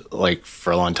sound, like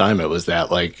for a long time it was that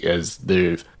like if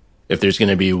there's going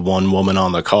to be one woman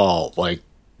on the call, like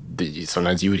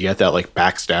sometimes you would get that like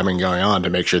backstabbing going on to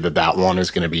make sure that one is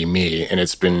going to be me, and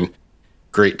it's been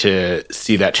great to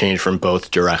see that change from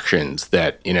both directions.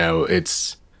 That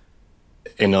it's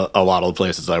in a lot of the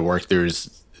places I work,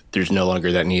 there's no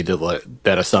longer that need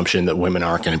that assumption that women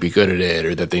aren't going to be good at it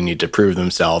or that they need to prove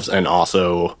themselves, and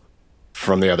also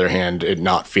from the other hand, it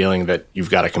not feeling that you've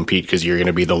got to compete because you're going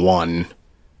to be the one.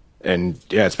 And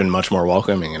it's been much more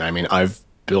welcoming. And I mean, I've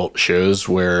built shows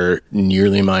where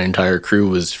nearly my entire crew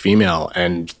was female,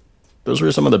 and those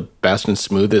were some of the best and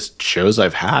smoothest shows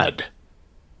I've had.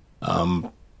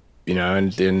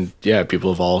 And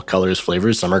people of all colors,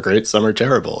 flavors. Some are great, some are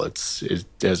terrible. It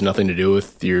has nothing to do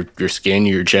with your skin,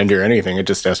 your gender, anything. It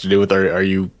just has to do with are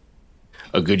you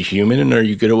a good human, and are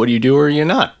you good at what you do, or are you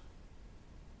not?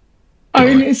 I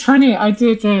mean, it's funny. I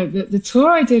did the tour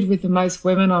I did with the most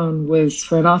women on was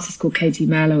for an artist called Katie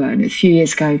Mello, and a few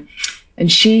years ago,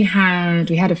 and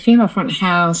we had a female front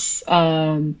house.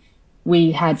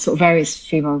 We had sort of various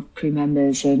female crew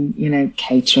members and,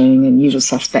 catering and usual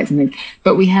suspects and things.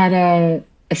 But we had a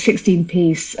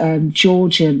 16-piece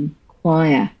Georgian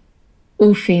choir,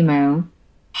 all female,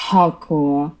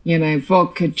 hardcore,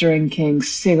 vodka drinking,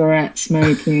 cigarette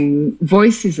smoking,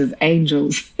 voices of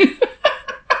angels.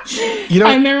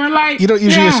 And they were like, you don't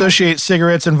usually associate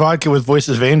cigarettes and vodka with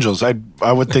Voices of Angels. I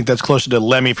would think that's closer to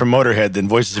Lemmy from Motorhead than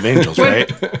Voices of Angels,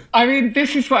 right? I mean,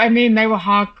 this is what I mean. They were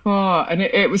hardcore. And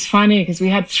it was funny because we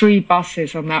had 3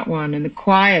 buses on that one, and the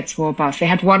choir tour bus, they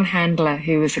had one handler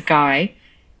who was a guy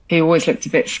who always looked a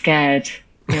bit scared,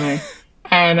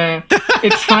 And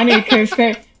it's funny because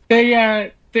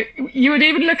you would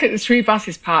even look at the 3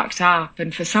 buses parked up,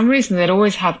 and for some reason they'd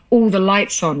always have all the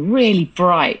lights on really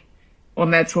bright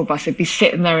on their tour bus. They'd be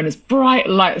sitting there in as bright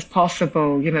light as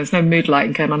possible. There's no mood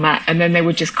lighting going on that. And then they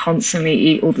would just constantly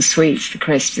eat all the sweets, the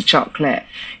crisps, the chocolate.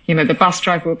 The bus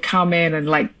driver would come in and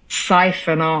like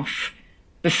siphon off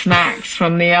the snacks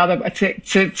from the other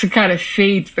to kind of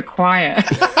feed the choir.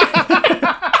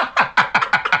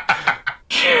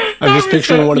 I'm just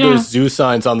picturing one of those zoo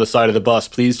signs on the side of the bus.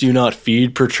 Please do not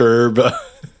feed, perturb.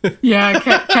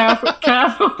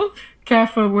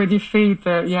 Careful when you feed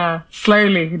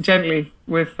slowly and gently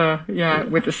with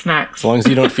the snacks. As long as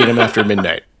you don't feed them after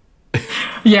midnight.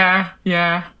 Yeah.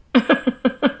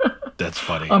 That's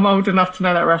funny. I'm old enough to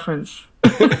know that reference.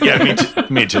 Yeah,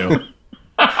 me too.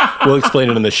 We'll explain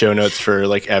it in the show notes for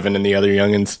like Evan and the other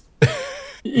youngins.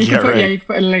 You can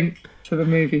put a link to the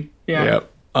movie. Yeah.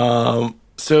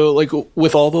 So like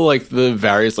with all the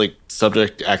various like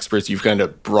subject experts you've kind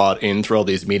of brought in through all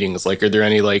these meetings, like are there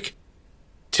any like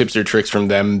tips or tricks from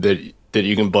them that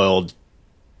you can boil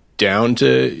down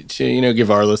to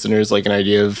give our listeners like an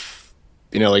idea of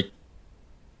like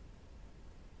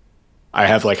I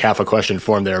have like half a question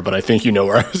formed there, but I think you know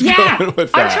where I was going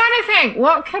with that. I'm trying to think,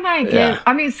 what can I give? Yeah.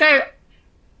 I mean, so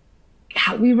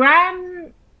we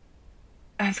ran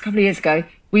a couple of years ago.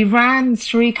 We ran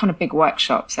 3 kind of big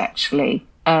workshops actually.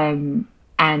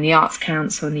 And the Arts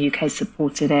Council in the UK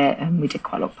supported it, and we did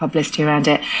quite a lot of publicity around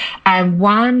it. And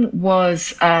one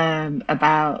was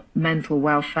about mental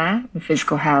welfare and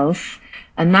physical health,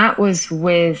 and that was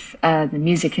with the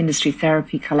Music Industry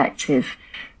Therapy Collective,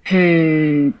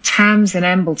 who Tamsin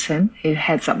Embleton, who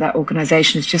heads up that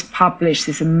organisation, has just published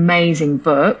this amazing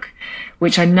book,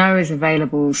 which I know is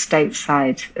available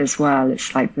stateside as well.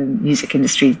 It's like the Music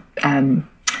Industry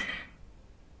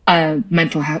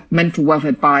mental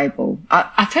welfare Bible.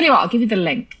 I'll tell you what, I'll give you the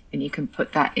link and you can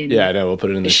put that in. Yeah, I know, we'll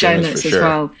put it in the show notes as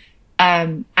well.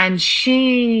 And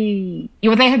they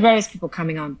had various people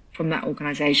coming on from that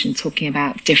organisation talking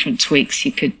about different tweaks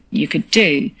you could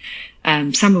do,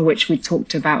 some of which we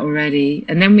talked about already.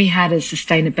 And then we had a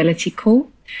sustainability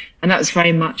call, and that was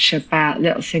very much about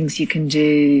little things you can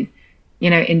do,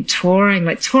 in touring.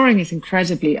 Like touring is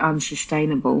incredibly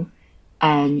unsustainable.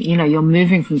 You're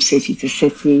moving from city to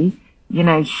city,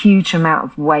 huge amount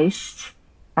of waste,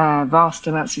 vast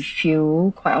amounts of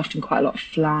fuel, quite often quite a lot of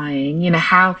flying.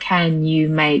 How can you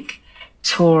make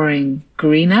touring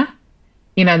greener?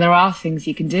 There are things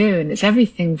you can do, and it's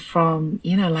everything from,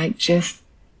 like just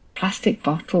plastic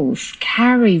bottles,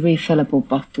 carry refillable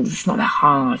bottles. It's not that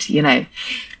hard,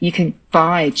 You can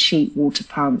buy cheap water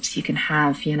pumps. You can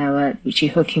have, which you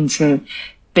hook into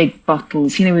big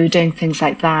bottles. We were doing things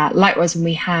like that. Likewise, when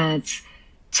we had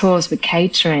tours with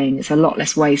catering, it's a lot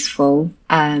less wasteful.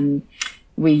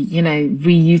 We,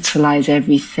 reutilize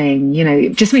everything.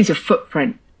 It just means your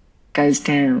footprint goes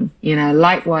down.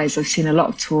 Likewise, I've seen a lot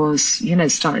of tours,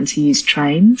 starting to use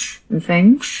trains and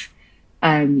things.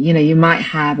 You might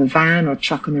have a van or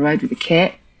truck on the road with a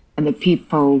kit, and the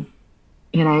people,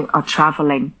 are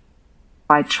traveling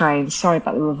by train. Sorry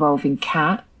about the revolving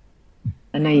cat.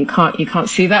 I know you can't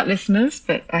see that, listeners,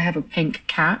 but I have a pink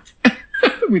cat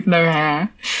with no hair.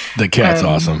 The cat's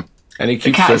awesome. And he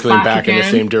keeps circling back in the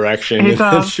same direction. It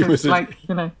does. It's like,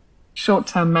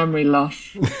 short-term memory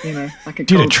loss, like a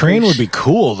Dude, a train would be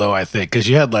cool, though, I think, because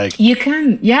you had, You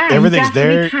can, yeah. Everything's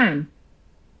there. You can.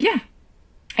 Yeah.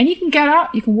 And you can get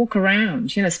up, you can walk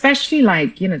around, especially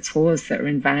tours that are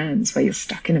in vans where you're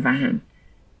stuck in a van.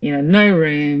 No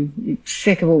room, you're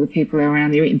sick of all the people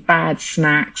around, you're eating bad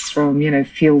snacks from,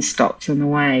 fuel stops on the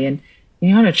way. And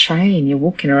you're on a train, you're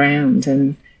walking around,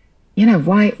 and,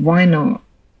 why not?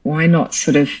 Why not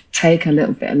sort of take a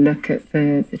little bit of look at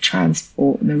the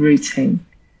transport and the routing?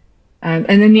 And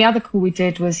then the other call we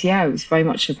did was, it was very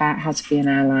much about how to be an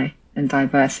ally and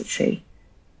diversity.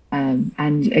 And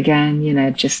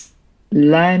again, just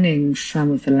learning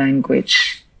some of the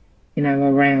language,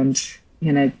 around,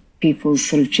 people's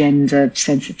sort of gender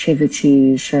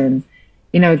sensitivities and,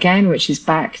 again, which is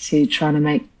back to trying to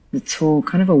make the tour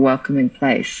kind of a welcoming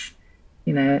place,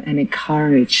 and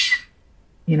encourage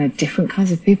different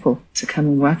kinds of people to come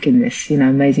and work in this,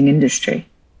 amazing industry.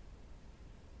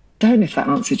 Don't know if that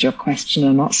answered your question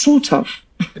or not, sort of.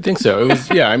 I think so. It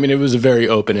was, it was a very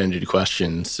open-ended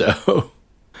question, so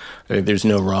I think there's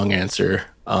no wrong answer.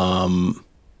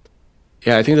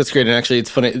 I think that's great. And actually,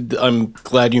 it's funny. I'm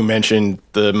glad you mentioned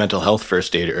the mental health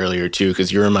first aid earlier, too,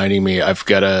 because you're reminding me, I've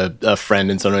got a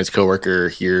friend and sometimes coworker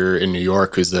here in New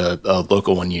York who's a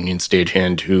local one union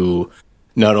stagehand who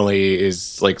not only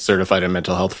is certified in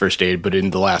mental health first aid, but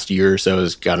in the last year or so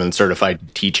has gotten certified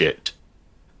to teach it,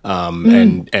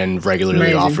 and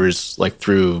regularly offers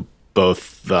through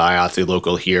both the IATSE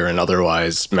local here and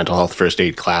otherwise mental health first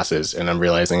aid classes. And I'm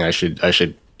realizing I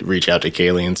should reach out to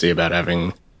Kaylee and see about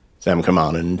having them come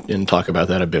on and talk about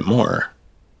that a bit more.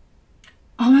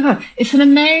 Oh my God, it's an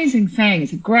amazing thing.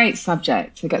 It's a great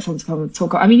subject to get someone to come and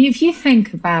talk. I mean, if you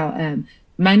think about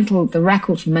the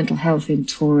record for mental health in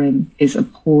touring is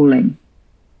appalling.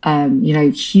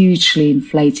 Hugely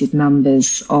inflated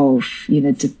numbers of,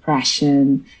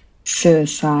 depression,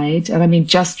 suicide. And I mean,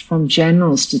 just from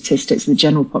general statistics, the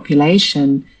general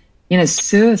population,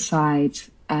 suicide,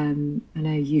 I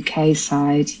know UK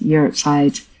side, Europe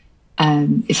side,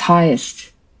 is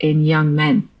highest in young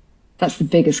men. That's the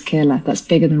biggest killer. That's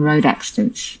bigger than road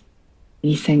accidents.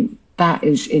 You think that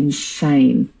is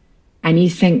insane. And you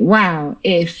think, wow,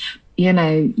 if,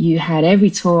 you had every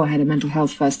tour had a mental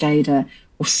health first aider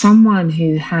or someone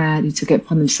who took it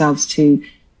upon themselves to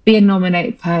be a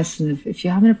nominated person if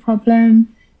you're having a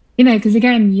problem, because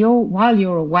again, while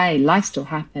you're away, life still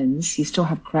happens. You still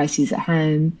have crises at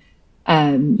home,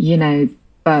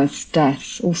 births,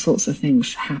 deaths, all sorts of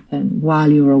things happen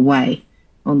while you're away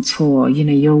on tour.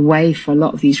 You're away for a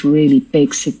lot of these really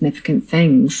big, significant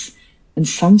things. And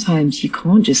sometimes you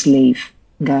can't just leave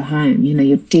and go home.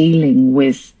 You're dealing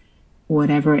with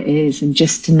whatever it is. And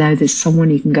just to know there's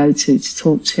someone you can go to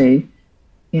talk to,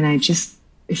 just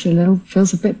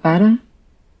feels a bit better, a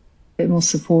bit more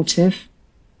supportive.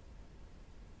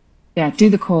 Yeah, do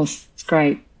the course. It's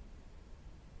great.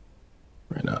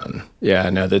 Right on. Yeah,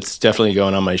 no, that's definitely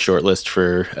going on my short list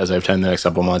for as I have time the next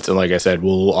couple months. And like I said,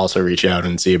 we'll also reach out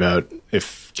and see about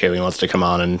if Kaylee wants to come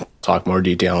on and talk more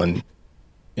detail and,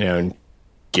 and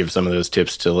give some of those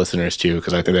tips to listeners too,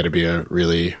 because I think that'd be a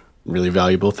really, really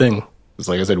valuable thing. Because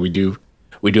like I said, we do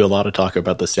a lot of talk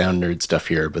about the sound nerd stuff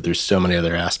here, but there's so many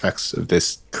other aspects of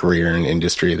this career and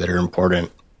industry that are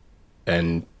important.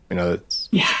 And,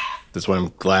 that's why I'm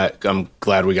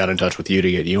glad we got in touch with you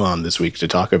to get you on this week to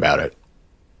talk about it.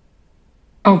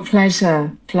 Oh,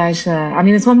 pleasure. I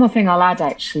mean, there's one more thing I'll add,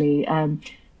 actually.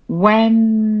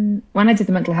 When I did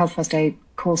the mental health first aid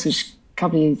course, which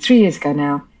 3 years ago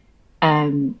now,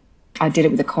 I did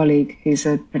it with a colleague who's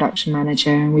a production manager,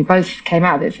 and we both came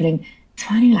out of it feeling it's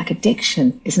finding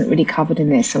addiction isn't really covered in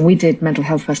this. And we did mental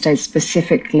health first aid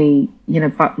specifically,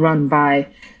 but run by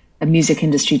a music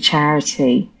industry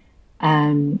charity.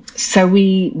 So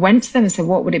we went to them and said,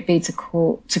 what would it be to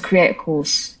create a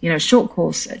course, a short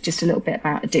course, just a little bit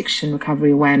about addiction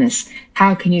recovery awareness?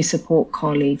 How can you support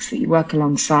colleagues that you work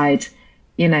alongside,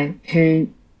 who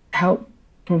help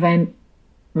prevent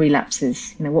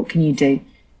relapses? What can you do?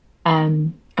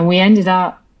 And we ended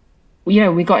up,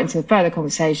 we got into further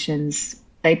conversations.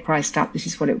 They priced up, this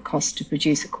is what it would cost to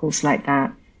produce a course like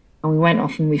that. And we went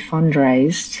off and we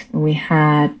fundraised, and we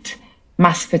had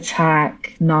Massive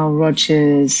Attack, Nile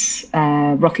Rodgers,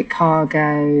 Rocket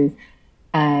Cargo,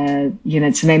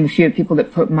 To name a few people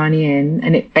that put money in,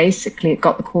 and it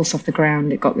got the course off the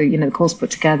ground. It got the course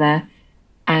put together,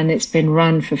 and it's been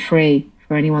run for free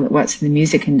for anyone that works in the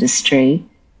music industry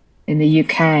in the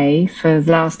UK for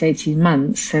the last 18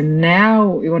 months. And now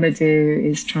what we want to do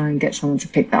is try and get someone to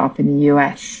pick that up in the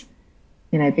US,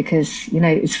 because,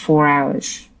 it's 4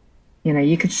 hours.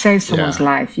 You could save someone's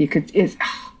life. You could,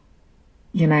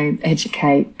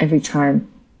 educate every time.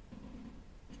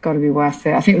 It's got to be worth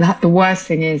it. I think that the worst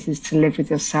thing is to live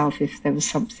with yourself if there was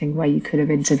something where you could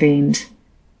have intervened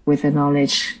with the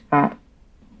knowledge, but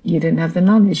you didn't have the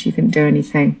knowledge. You couldn't do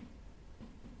anything.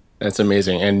 That's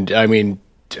amazing. And I mean,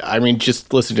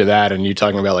 just listen to that, and you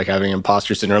talking about like having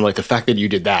imposter syndrome. Like the fact that you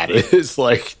did that is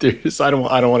like, I don't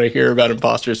want to hear about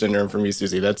imposter syndrome from you,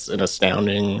 Suzi. That's an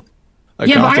astounding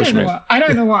accomplishment. Yeah, but I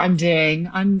don't know what I'm doing.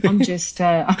 I'm just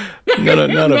none of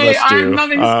us do. I'm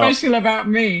nothing special about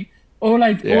me. All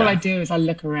I do is I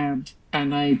look around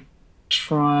and I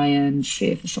try and see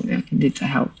if there's something I can do to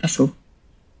help. That's all.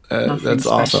 That's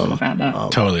awesome. About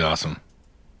that. Totally awesome.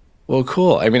 Well,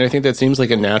 cool. I mean, I think that seems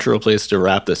like a natural place to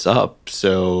wrap this up.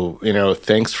 So,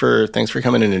 thanks for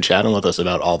coming in and chatting with us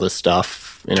about all this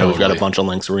stuff. We've got a bunch of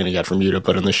links we're going to get from you to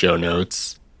put in the show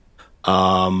notes.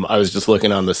 I was just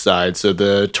looking on the side. So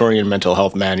the Touring and Mental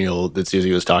Health Manual that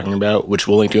Suzi was talking about, which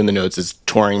we'll link to in the notes, is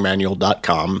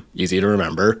touringmanual.com. Easy to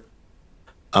remember.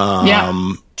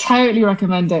 Totally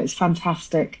recommend it. It's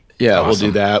fantastic. Yeah, awesome. We'll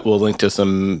do that. We'll link to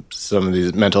some of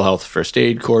these mental health first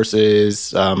aid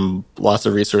courses, lots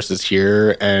of resources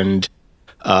here. And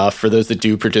for those that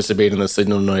do participate in the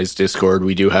Signal Noise Discord,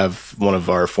 we do have one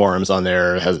of our forums on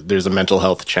there. There's a mental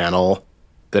health channel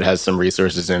that has some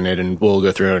resources in it, and we'll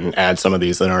go through and add some of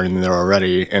these that aren't in there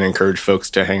already and encourage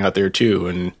folks to hang out there too.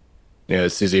 And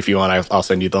Suzi, if you want, I'll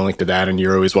send you the link to that, and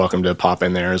you're always welcome to pop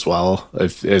in there as well,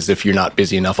 as if you're not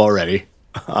busy enough already.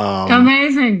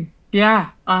 Amazing. Yeah,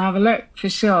 I'll have a look for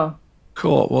sure.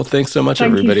 Cool. Well, thanks so much,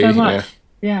 Thank everybody. You so much.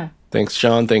 Yeah. Thanks,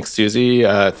 Sean. Thanks,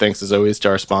 Suzi. Thanks, as always, to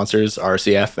our sponsors,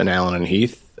 RCF and Alan and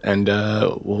Heath. And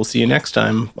we'll see you next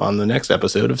time on the next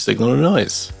episode of Signal to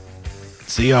Noise.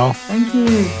 See y'all. Thank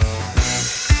you.